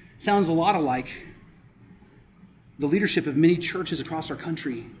 sounds a lot like the leadership of many churches across our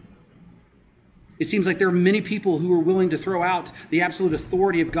country. It seems like there are many people who are willing to throw out the absolute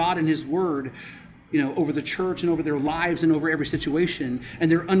authority of God and his word over the church and over their lives and over every situation,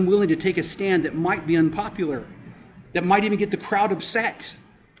 and they're unwilling to take a stand that might be unpopular, that might even get the crowd upset,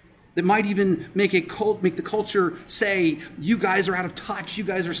 that might even make the culture say, you guys are out of touch, you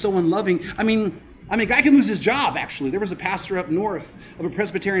guys are so unloving. I mean, a guy can lose his job, actually. There was a pastor up north of a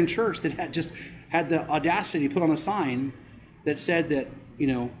Presbyterian church that had the audacity to put on a sign that said that,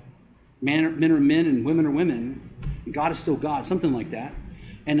 men are men and women are women, and God is still God, something like that.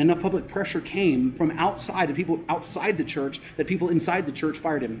 And enough public pressure came from outside of people outside the church that people inside the church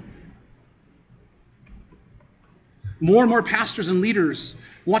fired him. More and more pastors and leaders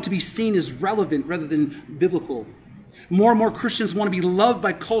want to be seen as relevant rather than biblical. More and more Christians want to be loved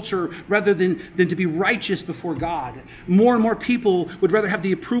by culture rather than to be righteous before God. More and more people would rather have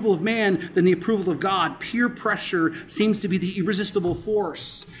the approval of man than the approval of God. Peer pressure seems to be the irresistible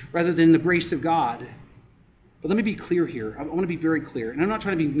force rather than the grace of God. But let me be clear here. I want to be very clear. And I'm not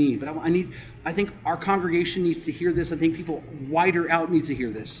trying to be mean, but I think our congregation needs to hear this. I think people wider out need to hear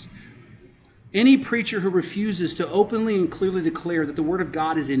this. Any preacher who refuses to openly and clearly declare that the Word of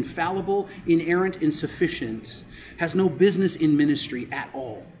God is infallible, inerrant, and sufficient has no business in ministry at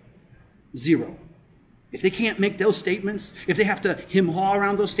all. Zero. If they can't make those statements, if they have to hem-haw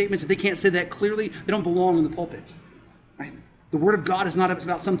around those statements, if they can't say that clearly, they don't belong in the pulpit. Right? The Word of God is not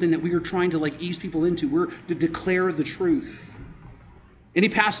about something that we are trying to ease people into. We're to declare the truth. Any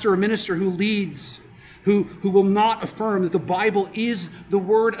pastor or minister who leads, who will not affirm that the Bible is the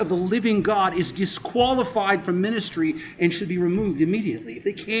Word of the living God is disqualified from ministry and should be removed immediately. If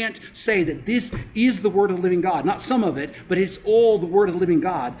they can't say that this is the Word of the living God, not some of it, but it's all the Word of the living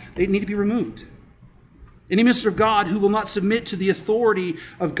God, they need to be removed. Any minister of God who will not submit to the authority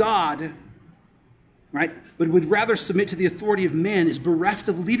of God, right, but would rather submit to the authority of men is bereft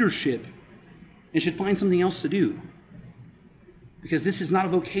of leadership and should find something else to do. Because this is not a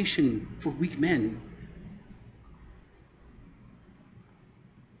vocation for weak men.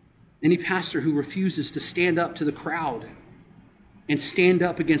 Any pastor who refuses to stand up to the crowd and stand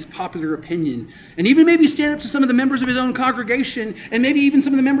up against popular opinion, and even maybe stand up to some of the members of his own congregation, and maybe even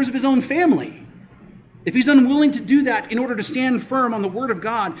some of the members of his own family, if he's unwilling to do that in order to stand firm on the Word of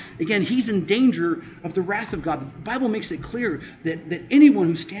God, again, he's in danger of the wrath of God. The Bible makes it clear that anyone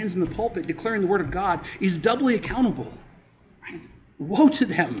who stands in the pulpit declaring the Word of God is doubly accountable. Right? Woe to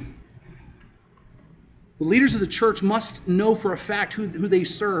them. The leaders of the church must know for a fact who they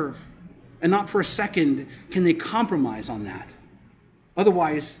serve, and not for a second can they compromise on that.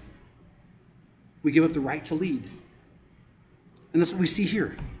 Otherwise, we give up the right to lead. And that's what we see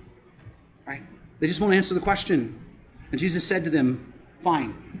here. Right? They just won't answer the question. And Jesus said to them,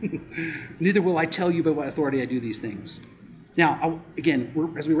 fine, neither will I tell you by what authority I do these things. Now,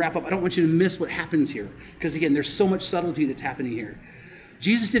 as we wrap up, I don't want you to miss what happens here. Because again, there's so much subtlety that's happening here.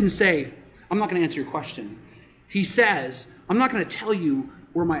 Jesus didn't say, I'm not going to answer your question. He says, I'm not going to tell you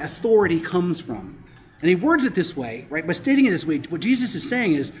where my authority comes from. And he words it this way, right? By stating it this way, what Jesus is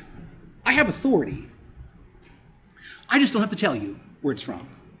saying is, I have authority. I just don't have to tell you where it's from.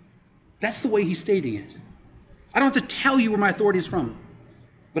 That's the way he's stating it. I don't have to tell you where my authority is from,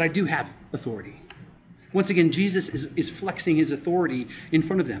 but I do have authority. Once again, Jesus is flexing his authority in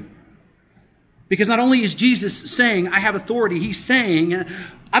front of them. Because not only is Jesus saying, I have authority, he's saying,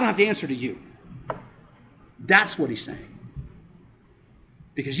 I don't have to answer to you. That's what he's saying.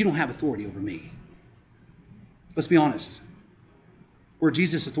 Because you don't have authority over me. Let's be honest. Where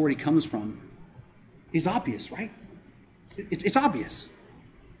Jesus' authority comes from is obvious, right? It's obvious.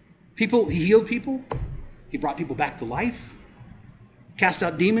 He healed people. He brought people back to life. Cast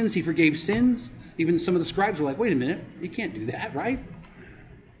out demons. He forgave sins. Even some of the scribes were like, wait a minute, you can't do that, right?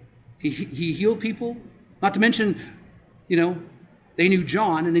 He healed people. Not to mention, they knew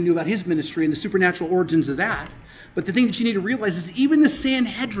John and they knew about his ministry and the supernatural origins of that. But the thing that you need to realize is even the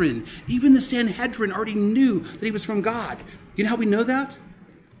Sanhedrin already knew that he was from God. You know how we know that?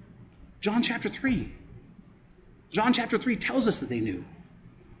 John chapter 3. John chapter 3 tells us that they knew.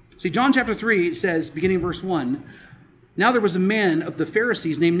 See, John chapter 3, it says, beginning in verse 1, now there was a man of the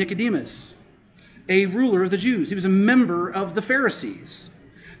Pharisees named Nicodemus, a ruler of the Jews. He was a member of the Pharisees.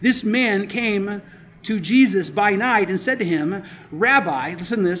 This man came to Jesus by night and said to him, Rabbi,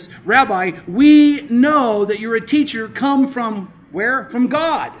 listen to this, Rabbi, we know that you're a teacher come from where? From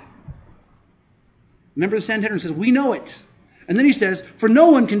God. Remember the Sanhedrin says, we know it. And then he says, for no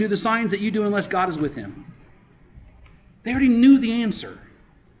one can do the signs that you do unless God is with him. They already knew the answer.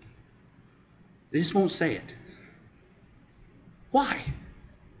 They just won't say it. Why?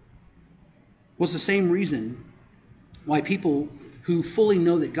 Well, it's the same reason why people who fully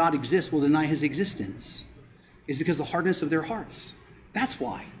know that God exists will deny his existence. Is because of the hardness of their hearts. That's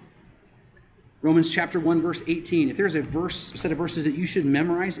why. Romans chapter 1, verse 18. If there's a set of verses that you should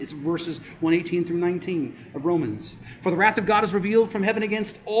memorize, it's verses 118 through 19 of Romans. For the wrath of God is revealed from heaven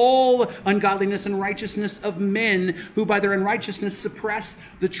against all ungodliness and righteousness of men who by their unrighteousness suppress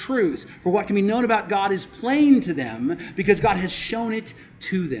the truth. For what can be known about God is plain to them because God has shown it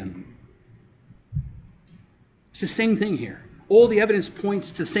to them. It's the same thing here. All the evidence points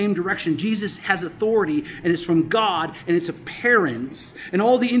to the same direction. Jesus has authority, and it's from God, and it's apparent. And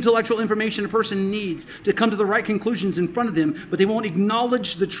all the intellectual information a person needs to come to the right conclusions in front of them, but they won't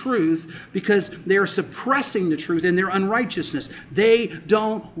acknowledge the truth because they are suppressing the truth in their unrighteousness. They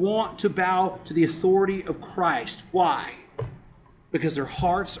don't want to bow to the authority of Christ. Why? Because their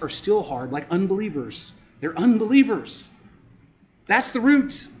hearts are still hard, like unbelievers. They're unbelievers. That's the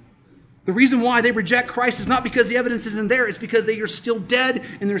root. The reason why they reject Christ is not because the evidence isn't there. It's because they are still dead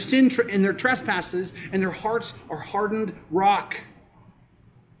in their sin and their trespasses, and their hearts are hardened rock.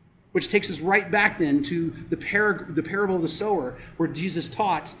 Which takes us right back then to the parable of the sower, where Jesus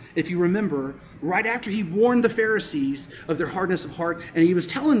taught, if you remember, right after he warned the Pharisees of their hardness of heart, and he was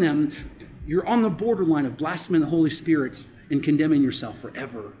telling them, you're on the borderline of blaspheming the Holy Spirit and condemning yourself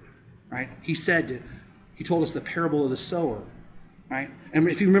forever. Right? He told us the parable of the sower. Right? And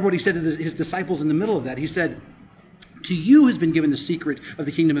if you remember what he said to his disciples in the middle of that, he said, to you has been given the secret of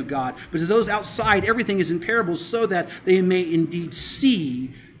the kingdom of God, but to those outside, everything is in parables so that they may indeed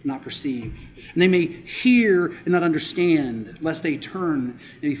see, not perceive. And they may hear and not understand, lest they turn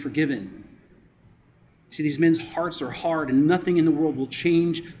and be forgiven. See, these men's hearts are hard, and nothing in the world will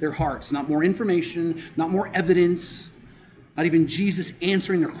change their hearts. Not more information, not more evidence, not even Jesus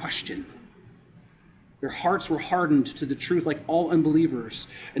answering their question. Their hearts were hardened to the truth like all unbelievers.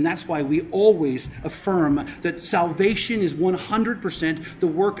 And that's why we always affirm that salvation is 100% the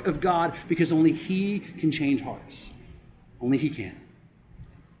work of God, because only He can change hearts. Only He can.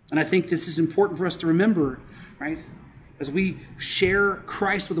 And I think this is important for us to remember, right? As we share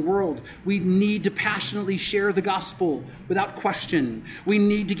Christ with the world, we need to passionately share the gospel without question. We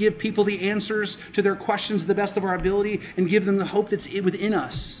need to give people the answers to their questions to the best of our ability and give them the hope that's within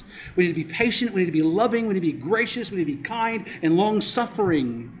us. We need to be patient, we need to be loving, we need to be gracious, we need to be kind and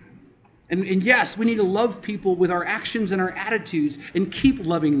long-suffering. And yes, we need to love people with our actions and our attitudes and keep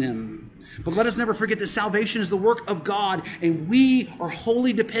loving them. But let us never forget that salvation is the work of God, and we are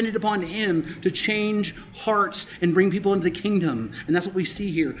wholly dependent upon Him to change hearts and bring people into the kingdom. And that's what we see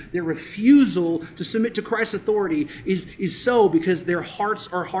here. Their refusal to submit to Christ's authority is so because their hearts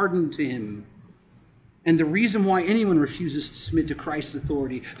are hardened to Him. And the reason why anyone refuses to submit to Christ's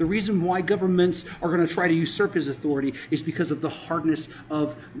authority, the reason why governments are going to try to usurp His authority, is because of the hardness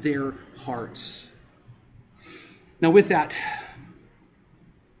of their hearts. Now with that,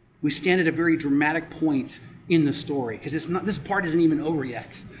 we stand at a very dramatic point in the story, because this part isn't even over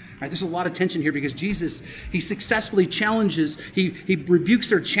yet. Right? There's a lot of tension here because Jesus, He successfully challenges, he rebukes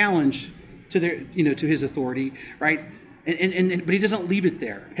their challenge to His authority, right? But He doesn't leave it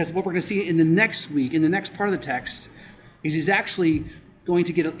there, because what we're going to see in the next week, in the next part of the text, is He's actually going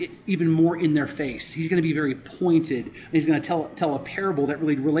to get even more in their face. He's going to be very pointed, and He's going to tell a parable that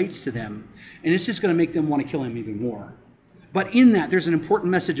really relates to them, and it's just going to make them want to kill Him even more. But in that, there's an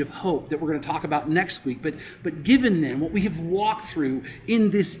important message of hope that we're going to talk about next week. But given then what we have walked through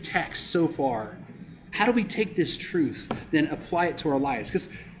in this text so far, how do we take this truth, then apply it to our lives? Because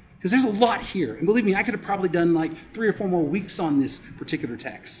there's a lot here. And believe me, I could have probably done like 3 or 4 more weeks on this particular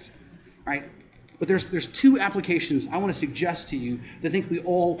text. Right? But there's 2 applications I want to suggest to you that I think we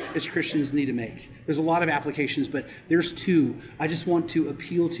all as Christians need to make. There's a lot of applications, but there's 2 I just want to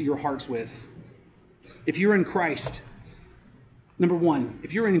appeal to your hearts with. If you're in Christ, number 1,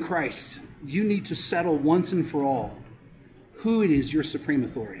 if you're in Christ, you need to settle once and for all who it is your supreme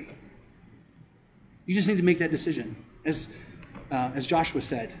authority. You just need to make that decision. As Joshua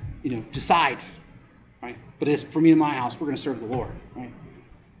said, decide, right? But as for me and my house, we're going to serve the Lord, right?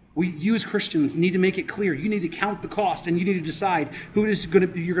 You as Christians need to make it clear. You need to count the cost, and you need to decide who it is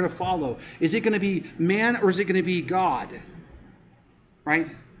you're going to follow. Is it going to be man, or is it going to be God? Right?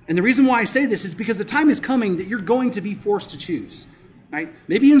 And the reason why I say this is because the time is coming that you're going to be forced to choose. Right?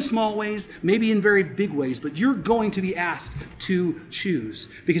 Maybe in small ways, maybe in very big ways, but you're going to be asked to choose,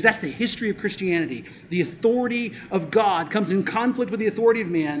 because that's the history of Christianity. The authority of God comes in conflict with the authority of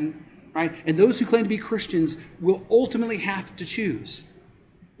man, right? And those who claim to be Christians will ultimately have to choose.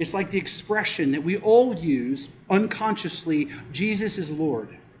 It's like the expression that we all use unconsciously, Jesus is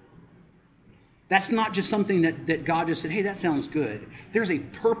Lord. That's not just something that God just said, hey, that sounds good. There's a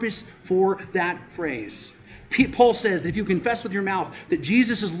purpose for that phrase. Paul says that if you confess with your mouth that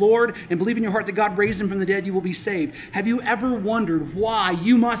Jesus is Lord and believe in your heart that God raised Him from the dead, you will be saved. Have you ever wondered why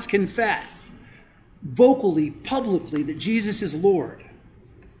you must confess vocally, publicly, that Jesus is Lord?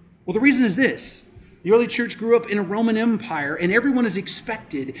 Well, the reason is this. The early church grew up in a Roman Empire, and everyone was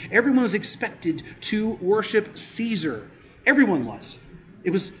expected to worship Caesar. Everyone was. It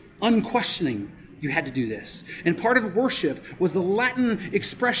was unquestioning. You had to do this. And part of worship was the Latin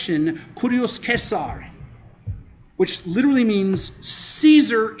expression Kyrios Caesar, which literally means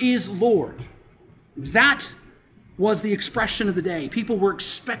Caesar is Lord. That was the expression of the day. People were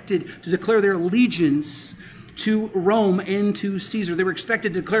expected to declare their allegiance to Rome and to Caesar. They were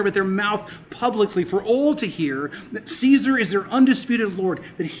expected to declare with their mouth publicly for all to hear that Caesar is their undisputed Lord,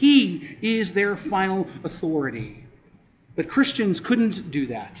 that he is their final authority. But Christians couldn't do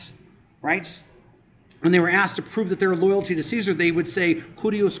that, right? When they were asked to prove that their loyalty to Caesar, they would say,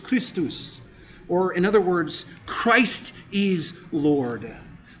 Kyrios Christus, or in other words, Christ is Lord.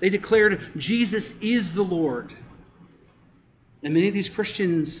 They declared Jesus is the Lord. And many of these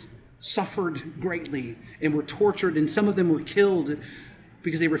Christians suffered greatly and were tortured, and some of them were killed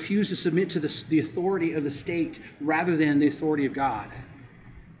because they refused to submit to the authority of the state rather than the authority of God.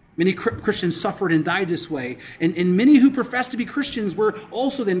 Many Christians suffered and died this way, and many who professed to be Christians were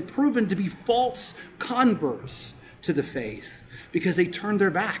also then proven to be false converts to the faith because they turned their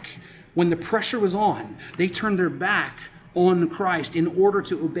back. When the pressure was on, they turned their back on Christ in order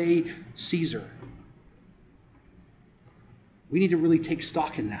to obey Caesar. We need to really take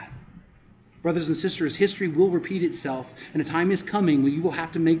stock in that. Brothers and sisters, history will repeat itself, and a time is coming when you will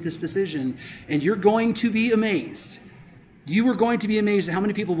have to make this decision, and you're going to be amazed. You are going to be amazed at how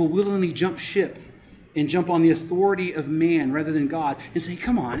many people will willingly jump ship and jump on the authority of man rather than God and say,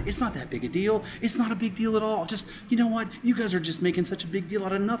 come on, it's not that big a deal. It's not a big deal at all. Just, you know what? You guys are just making such a big deal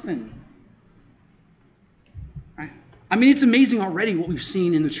out of nothing. Right? I mean, it's amazing already what we've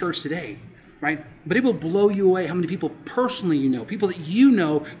seen in the church today. Right? But it will blow you away how many people personally you know, people that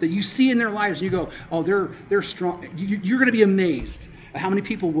you see in their lives, and you go, oh, they're strong. You're going to be amazed at how many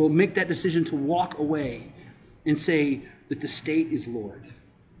people will make that decision to walk away and say that the state is Lord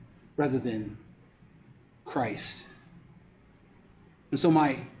rather than Christ. And so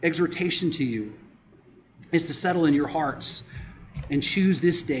my exhortation to you is to settle in your hearts and choose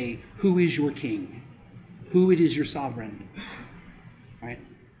this day who is your king, who it is your sovereign. Right?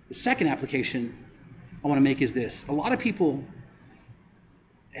 The second application I want to make is this. A lot of people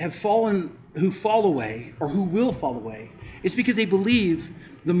who fall away or who will fall away. It's because they believe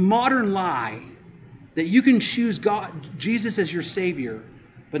the modern lie that you can choose Jesus as your Savior,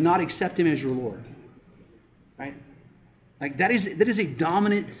 but not accept him as your Lord. Right? Like that is a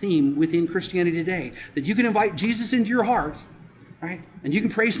dominant theme within Christianity today. That you can invite Jesus into your heart, right? And you can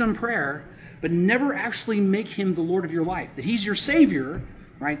pray some prayer, but never actually make him the Lord of your life. That he's your Savior,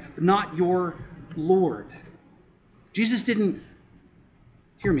 right? But not your Lord. Jesus didn't,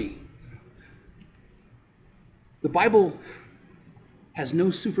 hear me. The Bible has no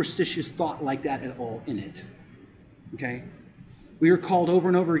superstitious thought like that at all in it. Okay? We are called over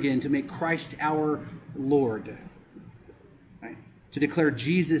and over again to make Christ our Lord. Right? To declare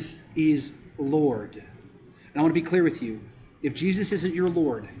Jesus is Lord. And I want to be clear with you. If Jesus isn't your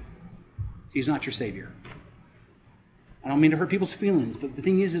Lord, he's not your Savior. I don't mean to hurt people's feelings, but the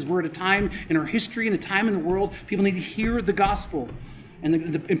thing is we're at a time in our history and a time in the world, people need to hear the gospel.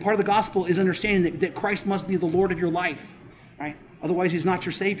 And part of the gospel is understanding that Christ must be the Lord of your life, right? Otherwise, he's not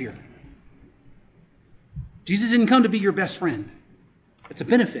your Savior. Jesus didn't come to be your best friend. It's a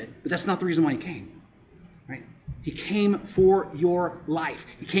benefit, but that's not the reason why he came, right? He came for your life.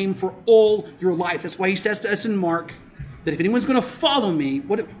 He came for all your life. That's why he says to us in Mark that if anyone's going to follow me,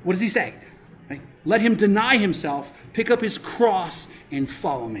 what does he say? Right? Let him deny himself, pick up his cross, and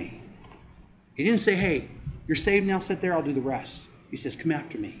follow me. He didn't say, hey, you're saved now, sit there, I'll do the rest. He says, come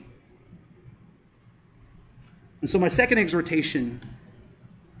after me. And so my second exhortation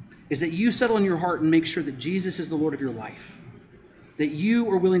is that you settle in your heart and make sure that Jesus is the Lord of your life. That you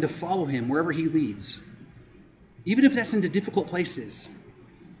are willing to follow him wherever he leads. Even if that's into difficult places.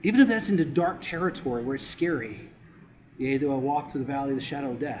 Even if that's into dark territory where it's scary. Yea, though I walk through the valley of the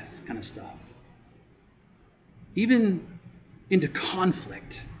shadow of death kind of stuff. Even into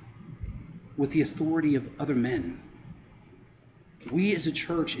conflict with the authority of other men. We as a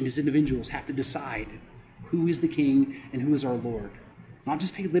church and as individuals have to decide who is the King and who is our Lord. Not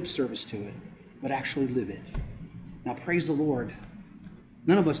just pay lip service to it, but actually live it. Now praise the Lord.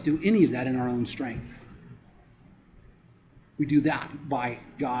 None of us do any of that in our own strength. We do that by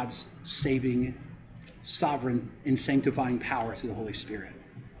God's saving, sovereign, and sanctifying power through the Holy Spirit.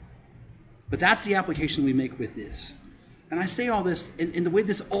 But that's the application we make with this. And I say all this, and the way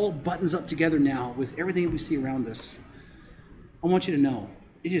this all buttons up together now with everything that we see around us, I want you to know,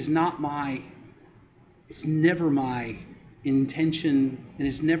 it is not my It's never my intention and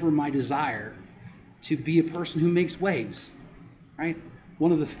it's never my desire to be a person who makes waves, right?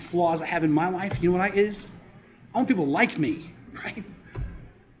 One of the flaws I have in my life, you know what is? I want people to like me, right?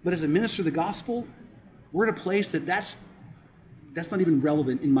 But as a minister of the gospel, we're at a place that's not even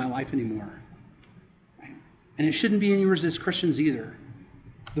relevant in my life anymore, right? And it shouldn't be in yours as Christians either.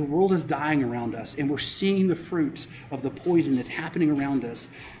 The world is dying around us, and we're seeing the fruits of the poison that's happening around us.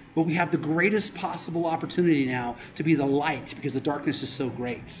 But we have the greatest possible opportunity now to be the light because the darkness is so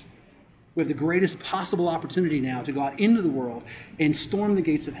great. We have the greatest possible opportunity now to go out into the world and storm the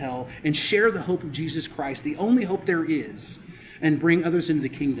gates of hell and share the hope of Jesus Christ, the only hope there is, and bring others into the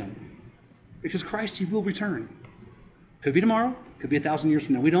kingdom. Because Christ, he will return. Could be tomorrow, could be 1,000 years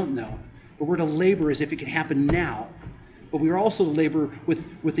from now. We don't know. But we're to labor as if it can happen now. But we are also to labor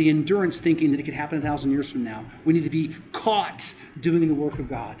with the endurance thinking that it could happen 1,000 years from now. We need to be caught doing the work of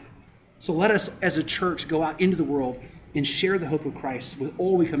God. So let us as a church go out into the world and share the hope of Christ with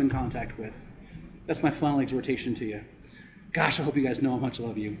all we come in contact with. That's my final exhortation to you. Gosh, I hope you guys know how much I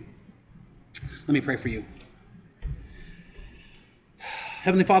love you. Let me pray for you.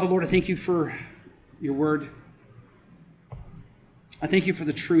 Heavenly Father, Lord, I thank you for your word. I thank you for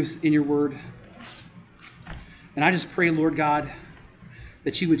the truth in your word. And I just pray, Lord God,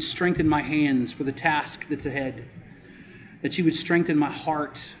 that you would strengthen my hands for the task that's ahead, that you would strengthen my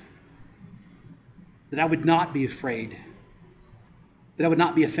heart, that I would not be afraid, that I would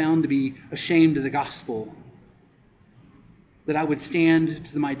not be found to be ashamed of the gospel, that I would stand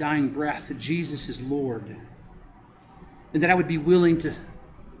to my dying breath that Jesus is Lord, and that I would be willing to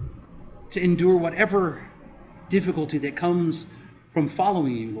endure whatever difficulty that comes from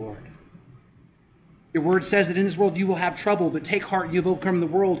following you, Lord. Your word says that in this world you will have trouble, but take heart, you have overcome the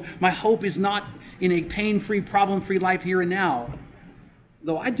world. My hope is not in a pain-free, problem-free life here and now,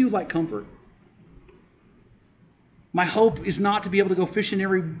 though I do like comfort. My hope is not to be able to go fishing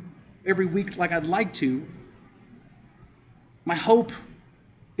every week like I'd like to. My hope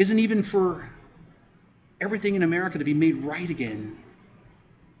isn't even for everything in America to be made right again.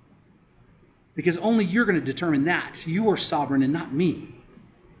 Because only you're going to determine that. You are sovereign and not me.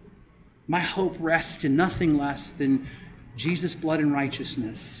 My hope rests in nothing less than Jesus' blood and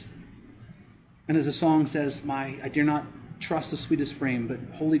righteousness. And as the song says, I dare not trust the sweetest frame, but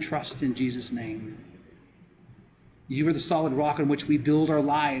wholly trust in Jesus' name. You are the solid rock on which we build our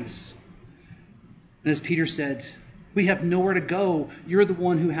lives. And as Peter said, we have nowhere to go. You're the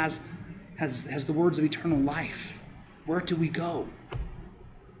one who has the words of eternal life. Where do we go?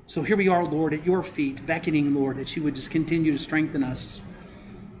 So here we are, Lord, at your feet, beckoning, Lord, that you would just continue to strengthen us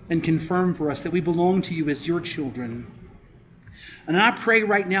and confirm for us that we belong to you as your children. And I pray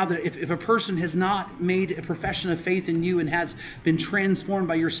right now that if a person has not made a profession of faith in you and has been transformed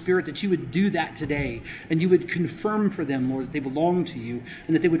by your Spirit, that you would do that today and you would confirm for them, Lord, that they belong to you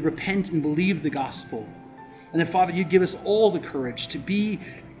and that they would repent and believe the gospel. And that, Father, you'd give us all the courage to be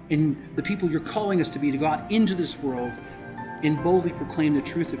in the people you're calling us to be, to go out into this world and boldly proclaim the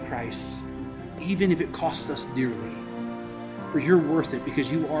truth of Christ, even if it costs us dearly. For you're worth it because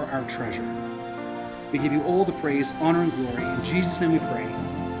you are our treasure. We give you all the praise, honor, and glory. In Jesus' name we pray.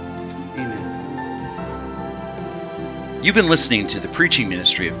 Amen. You've been listening to the preaching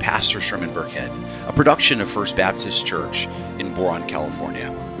ministry of Pastor Sherman Burkhead, a production of First Baptist Church in Boron,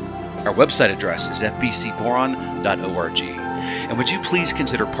 California. Our website address is fbcboron.org. And would you please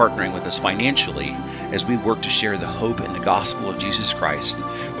consider partnering with us financially as we work to share the hope and the gospel of Jesus Christ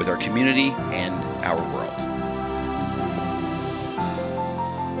with our community and our world.